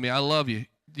listen to me. I love you.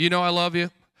 Do you know I love you?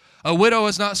 A widow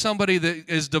is not somebody that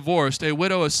is divorced. A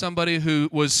widow is somebody who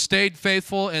stayed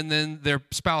faithful and then their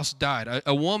spouse died.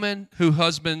 A woman whose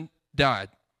husband died.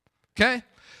 Okay?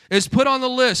 Is put on the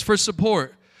list for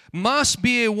support. Must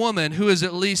be a woman who is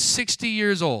at least 60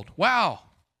 years old. Wow.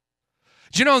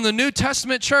 Do you know in the New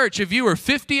Testament church, if you were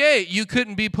 58, you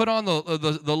couldn't be put on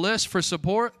the list for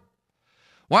support?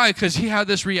 Why? Because he had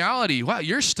this reality. Wow,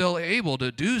 you're still able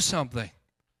to do something.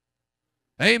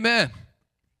 Amen.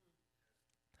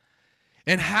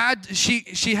 And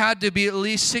she had to be at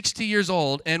least 60 years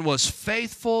old and was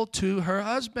faithful to her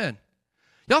husband.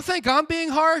 Y'all think I'm being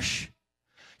harsh?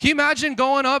 Can you imagine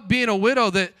going up being a widow,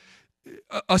 that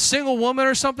a single woman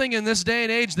or something in this day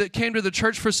and age that came to the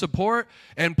church for support,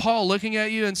 and Paul looking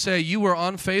at you and say, you were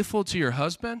unfaithful to your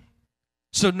husband?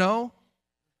 So no,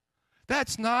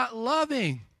 that's not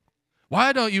loving.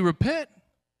 Why don't you repent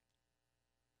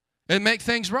and make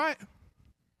things right?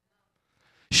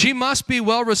 She must be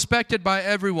well respected by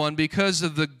everyone because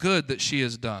of the good that she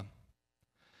has done.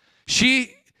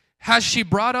 Has she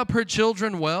brought up her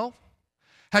children well?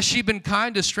 Has she been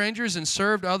kind to strangers and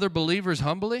served other believers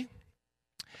humbly?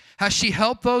 Has she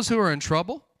helped those who are in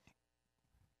trouble?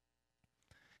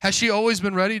 Has she always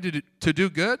been ready to do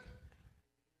good?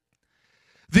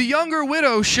 The younger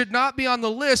widow should not be on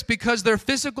the list because their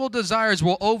physical desires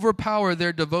will overpower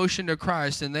their devotion to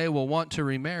Christ and they will want to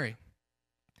remarry.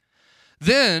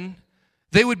 Then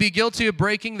they would be guilty of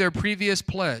breaking their previous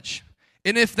pledge.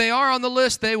 And if they are on the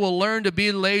list, they will learn to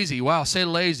be lazy. Wow, say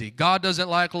lazy. God doesn't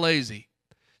like lazy.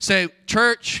 Say,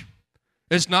 church,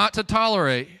 it's not to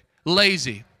tolerate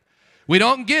lazy. We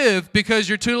don't give because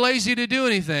you're too lazy to do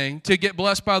anything to get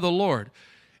blessed by the Lord.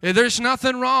 There's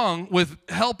nothing wrong with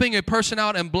helping a person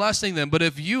out and blessing them, but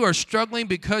if you are struggling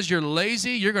because you're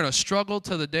lazy, you're going to struggle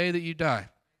to the day that you die.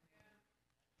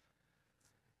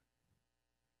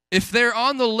 If they're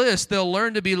on the list, they'll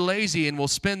learn to be lazy and will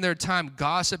spend their time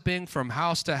gossiping from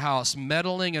house to house,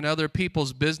 meddling in other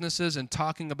people's businesses and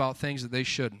talking about things that they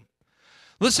shouldn't.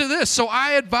 Listen to this. So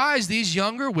I advise these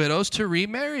younger widows to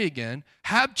remarry again,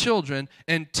 have children,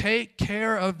 and take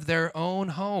care of their own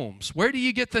homes. Where do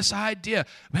you get this idea?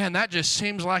 Man, that just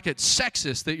seems like it's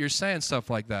sexist that you're saying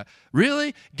stuff like that.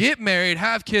 Really? Get married,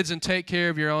 have kids, and take care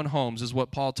of your own homes is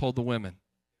what Paul told the women.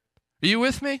 Are you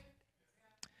with me?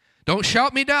 Don't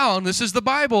shout me down. This is the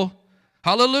Bible.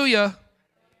 Hallelujah.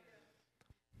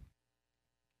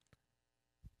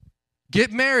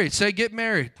 Get married. Say, get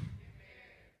married.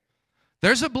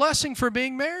 There's a blessing for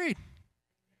being married.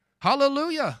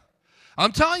 Hallelujah.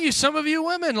 I'm telling you, some of you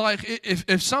women, like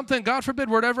if something, God forbid,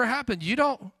 whatever happened, you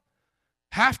don't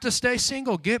have to stay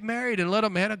single. Get married and let a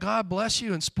man of God bless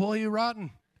you and spoil you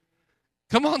rotten.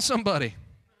 Come on, somebody.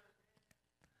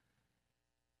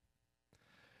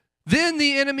 Then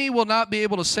the enemy will not be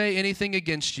able to say anything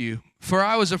against you, for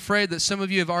I was afraid that some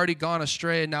of you have already gone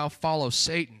astray and now follow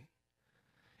Satan.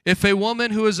 If a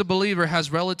woman who is a believer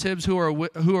has relatives who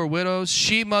are widows,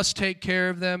 she must take care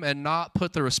of them and not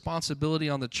put the responsibility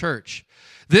on the church.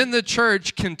 Then the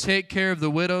church can take care of the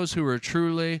widows who are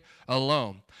truly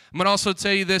alone. I'm going to also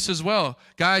tell you this as well.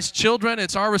 Guys, children,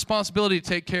 it's our responsibility to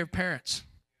take care of parents.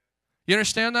 You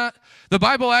understand that? The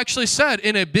Bible actually said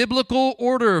in a biblical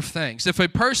order of things, if a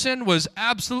person was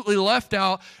absolutely left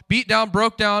out, beat down,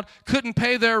 broke down, couldn't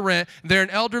pay their rent, they're an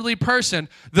elderly person,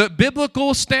 the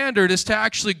biblical standard is to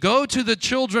actually go to the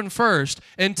children first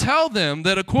and tell them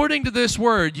that according to this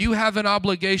word, you have an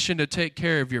obligation to take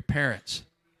care of your parents.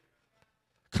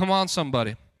 Come on,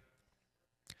 somebody.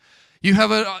 You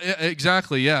have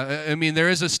exactly, yeah. I mean, there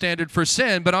is a standard for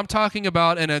sin, but I'm talking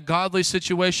about in a godly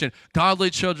situation.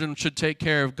 Godly children should take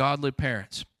care of godly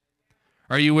parents.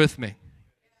 Are you with me?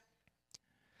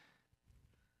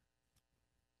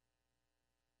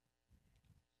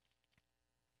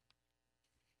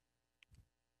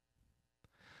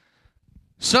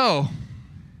 So,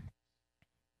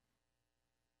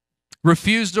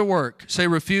 refuse to work. Say,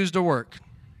 refuse to work.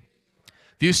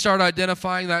 If you start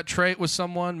identifying that trait with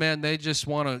someone, man, they just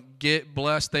want to get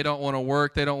blessed. They don't want to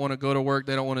work. They don't want to go to work.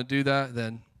 They don't want to do that.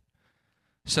 Then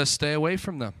it says stay away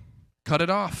from them. Cut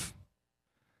it off.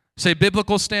 Say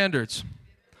biblical standards.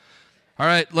 All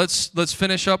right, let's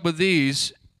finish up with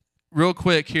these real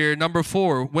quick here. Number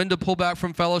 4, when to pull back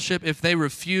from fellowship if they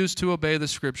refuse to obey the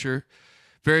Scripture.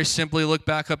 Very simply, look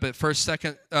back up at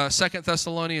 2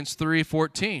 Thessalonians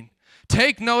 3:14.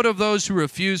 Take note of those who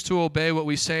refuse to obey what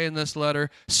we say in this letter.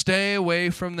 Stay away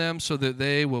from them so that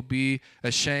they will be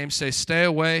ashamed. Say, stay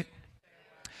away.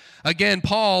 Again,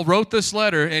 Paul wrote this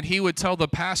letter, and he would tell the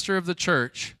pastor of the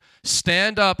church,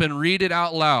 stand up and read it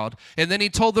out loud. And then he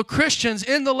told the Christians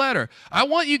in the letter, I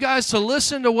want you guys to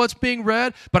listen to what's being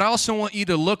read, but I also want you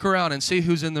to look around and see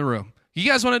who's in the room. You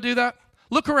guys want to do that?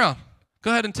 Look around.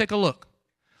 Go ahead and take a look.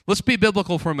 Let's be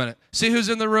biblical for a minute. See who's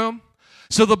in the room?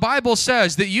 So the Bible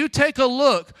says that you take a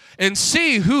look and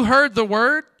see who heard the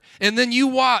word, and then you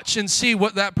watch and see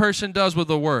what that person does with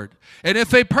the word. And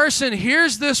if a person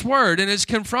hears this word and is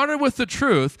confronted with the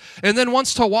truth and then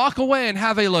wants to walk away and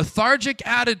have a lethargic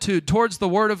attitude towards the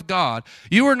word of God,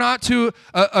 you are not to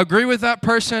agree with that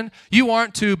person. You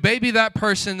aren't to baby that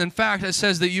person. In fact, it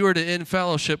says that you are to end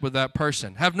fellowship with that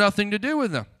person. Have nothing to do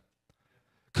with them.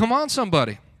 Come on,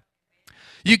 somebody.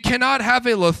 You cannot have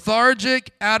a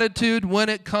lethargic attitude when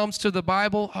it comes to the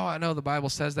Bible. Oh, I know the Bible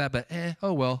says that, but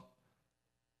oh well.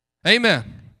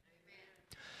 Amen.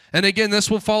 And again, this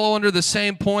will follow under the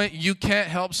same point. You can't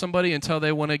help somebody until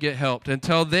they want to get helped,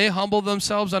 until they humble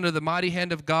themselves under the mighty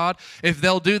hand of God. If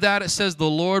they'll do that, it says the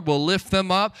Lord will lift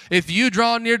them up. If you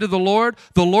draw near to the Lord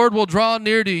will draw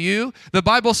near to you. The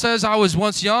Bible says, I was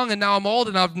once young and now I'm old,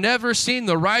 and I've never seen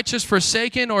the righteous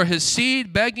forsaken or his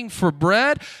seed begging for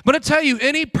bread. But I tell you,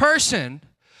 any person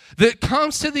that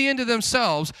comes to the end of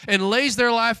themselves and lays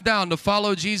their life down to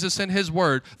follow Jesus and his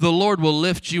word, the Lord will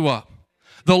lift you up.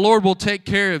 The Lord will take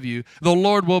care of you. The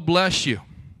Lord will bless you.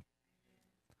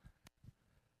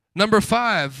 Number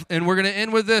 5, and we're going to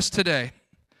end with this today.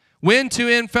 When to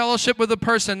end fellowship with a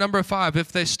person. Number 5,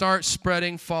 if they start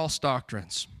spreading false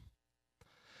doctrines.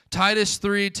 Titus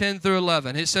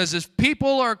 3:10-11. It says, if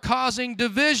people are causing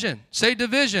division, say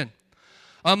division,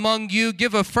 among you,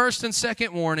 give a first and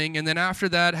second warning, and then after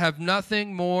that, have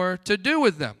nothing more to do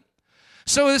with them.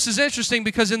 So this is interesting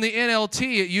because in the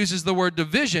NLT, it uses the word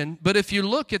division, but if you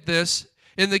look at this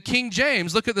in the King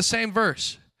James, look at the same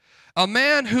verse. A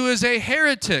man who is a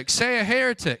heretic, say a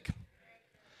heretic.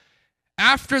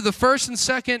 After the first and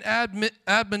second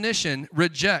admonition,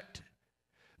 reject,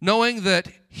 knowing that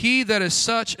he that is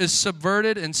such is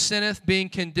subverted and sinneth, being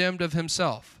condemned of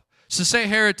himself. So say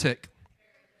heretic.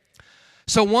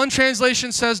 So one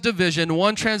translation says division,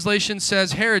 one translation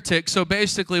says heretic. So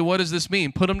basically, what does this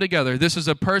mean? Put them together. This is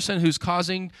a person who's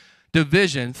causing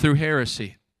division through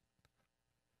heresy.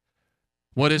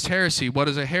 What is heresy? What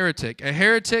is a heretic? A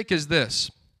heretic is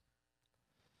this.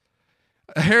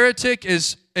 A heretic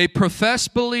is a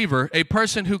professed believer, a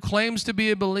person who claims to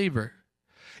be a believer,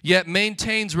 yet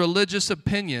maintains religious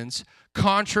opinions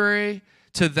contrary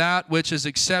to that which is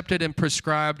accepted and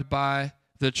prescribed by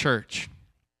the church.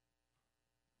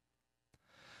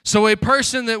 So a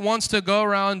person that wants to go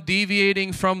around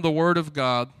deviating from the Word of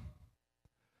God,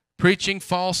 preaching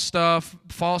false stuff,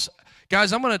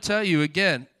 guys, I'm going to tell you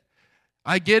again,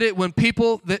 I get it when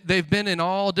people, they've been in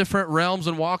all different realms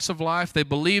and walks of life, they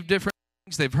believe different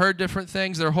things, they've heard different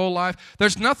things their whole life.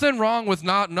 There's nothing wrong with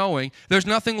not knowing. There's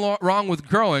nothing wrong with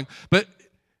growing. But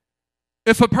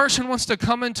if a person wants to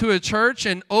come into a church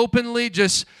and openly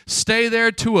just stay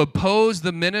there to oppose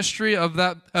the ministry of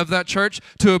that church,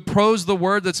 to oppose the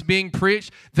word that's being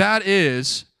preached, that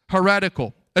is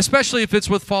heretical, especially if it's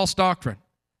with false doctrine.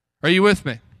 Are you with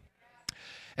me?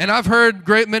 And I've heard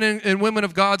great men and women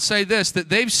of God say this, that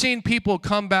they've seen people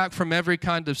come back from every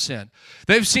kind of sin.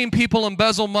 They've seen people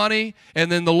embezzle money,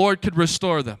 and then the Lord could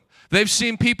restore them. They've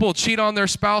seen people cheat on their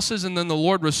spouses, and then the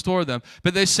Lord restore them.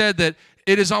 But they said that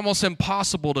it is almost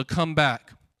impossible to come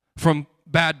back from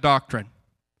bad doctrine.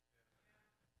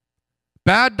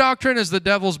 Bad doctrine is the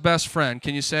devil's best friend.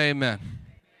 Can you say amen?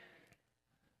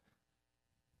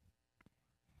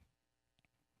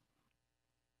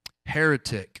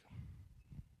 Heretic.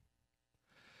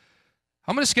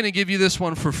 I'm just going to give you this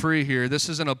one for free here. This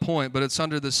isn't a point, but it's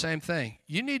under the same thing.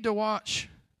 You need to watch.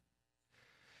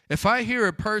 If I hear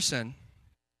a person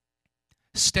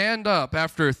stand up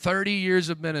after 30 years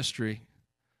of ministry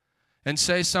and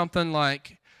say something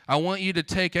like, I want you to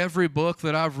take every book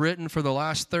that I've written for the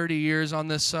last 30 years on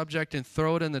this subject and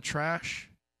throw it in the trash,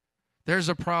 there's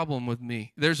a problem with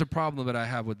me. There's a problem that I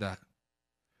have with that.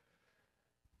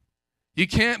 You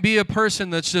can't be a person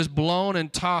that's just blown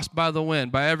and tossed by the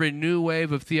wind, by every new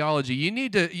wave of theology. You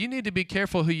need to be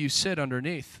careful who you sit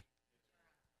underneath.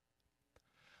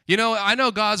 You know, I know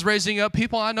God's raising up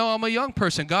people. I know I'm a young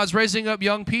person. God's raising up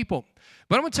young people.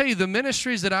 But I'm going to tell you, the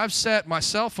ministries that I've set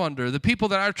myself under, the people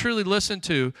that I truly listen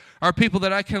to, are people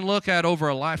that I can look at over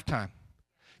a lifetime.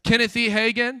 Kenneth E.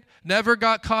 Hagin never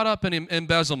got caught up in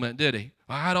embezzlement, did he?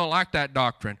 I don't like that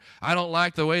doctrine. I don't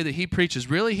like the way that he preaches.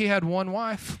 Really? He had one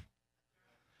wife.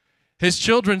 His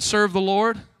children served the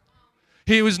Lord.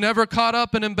 He was never caught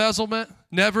up in embezzlement,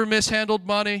 never mishandled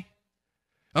money.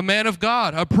 A man of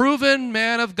God, a proven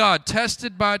man of God,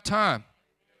 tested by time.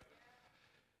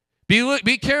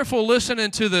 Be careful listening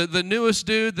to the newest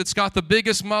dude that's got the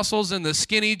biggest muscles and the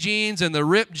skinny jeans and the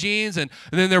ripped jeans, and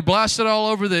then they're blasted all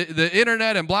over the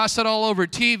internet and blasted all over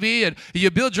TV, and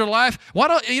you build your life.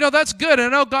 That's good. I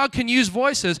know God can use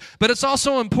voices, but it's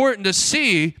also important to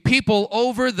see people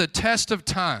over the test of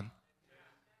time.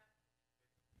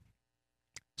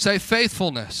 Say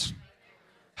faithfulness.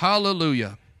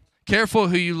 Hallelujah. Careful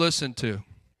who you listen to.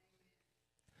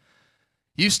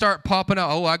 You start popping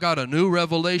out, I got a new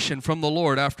revelation from the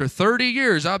Lord. After 30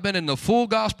 years, I've been in the full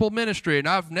gospel ministry, and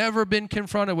I've never been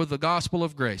confronted with the gospel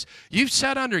of grace. You've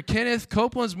sat under Kenneth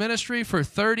Copeland's ministry for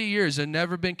 30 years and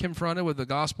never been confronted with the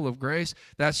gospel of grace?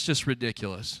 That's just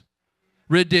ridiculous.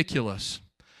 Ridiculous.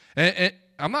 And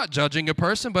I'm not judging a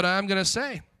person, but I'm going to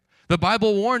say, the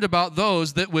Bible warned about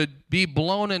those that would be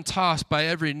blown and tossed by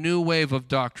every new wave of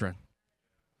doctrine.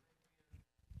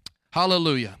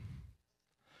 Hallelujah.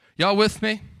 Y'all with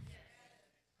me?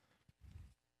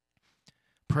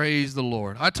 Praise the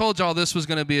Lord. I told y'all this was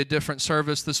going to be a different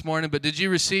service this morning, but did you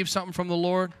receive something from the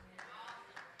Lord?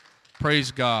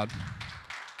 Praise God.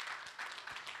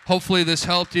 Hopefully this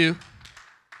helped you.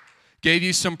 Gave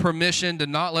you some permission to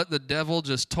not let the devil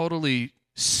just totally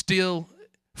steal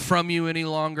from you any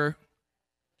longer.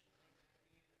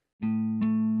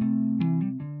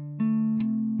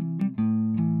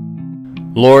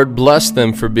 Lord, bless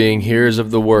them for being hearers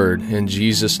of the word, in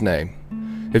Jesus'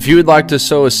 name. If you would like to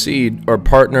sow a seed or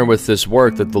partner with this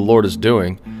work that the Lord is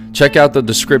doing, check out the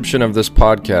description of this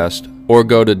podcast or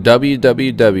go to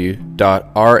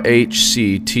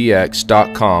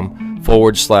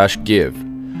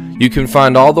www.rhctx.com/give. You can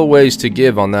find all the ways to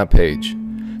give on that page.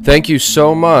 Thank you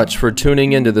so much for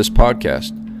tuning into this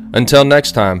podcast. Until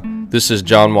next time, this is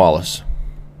John Wallace.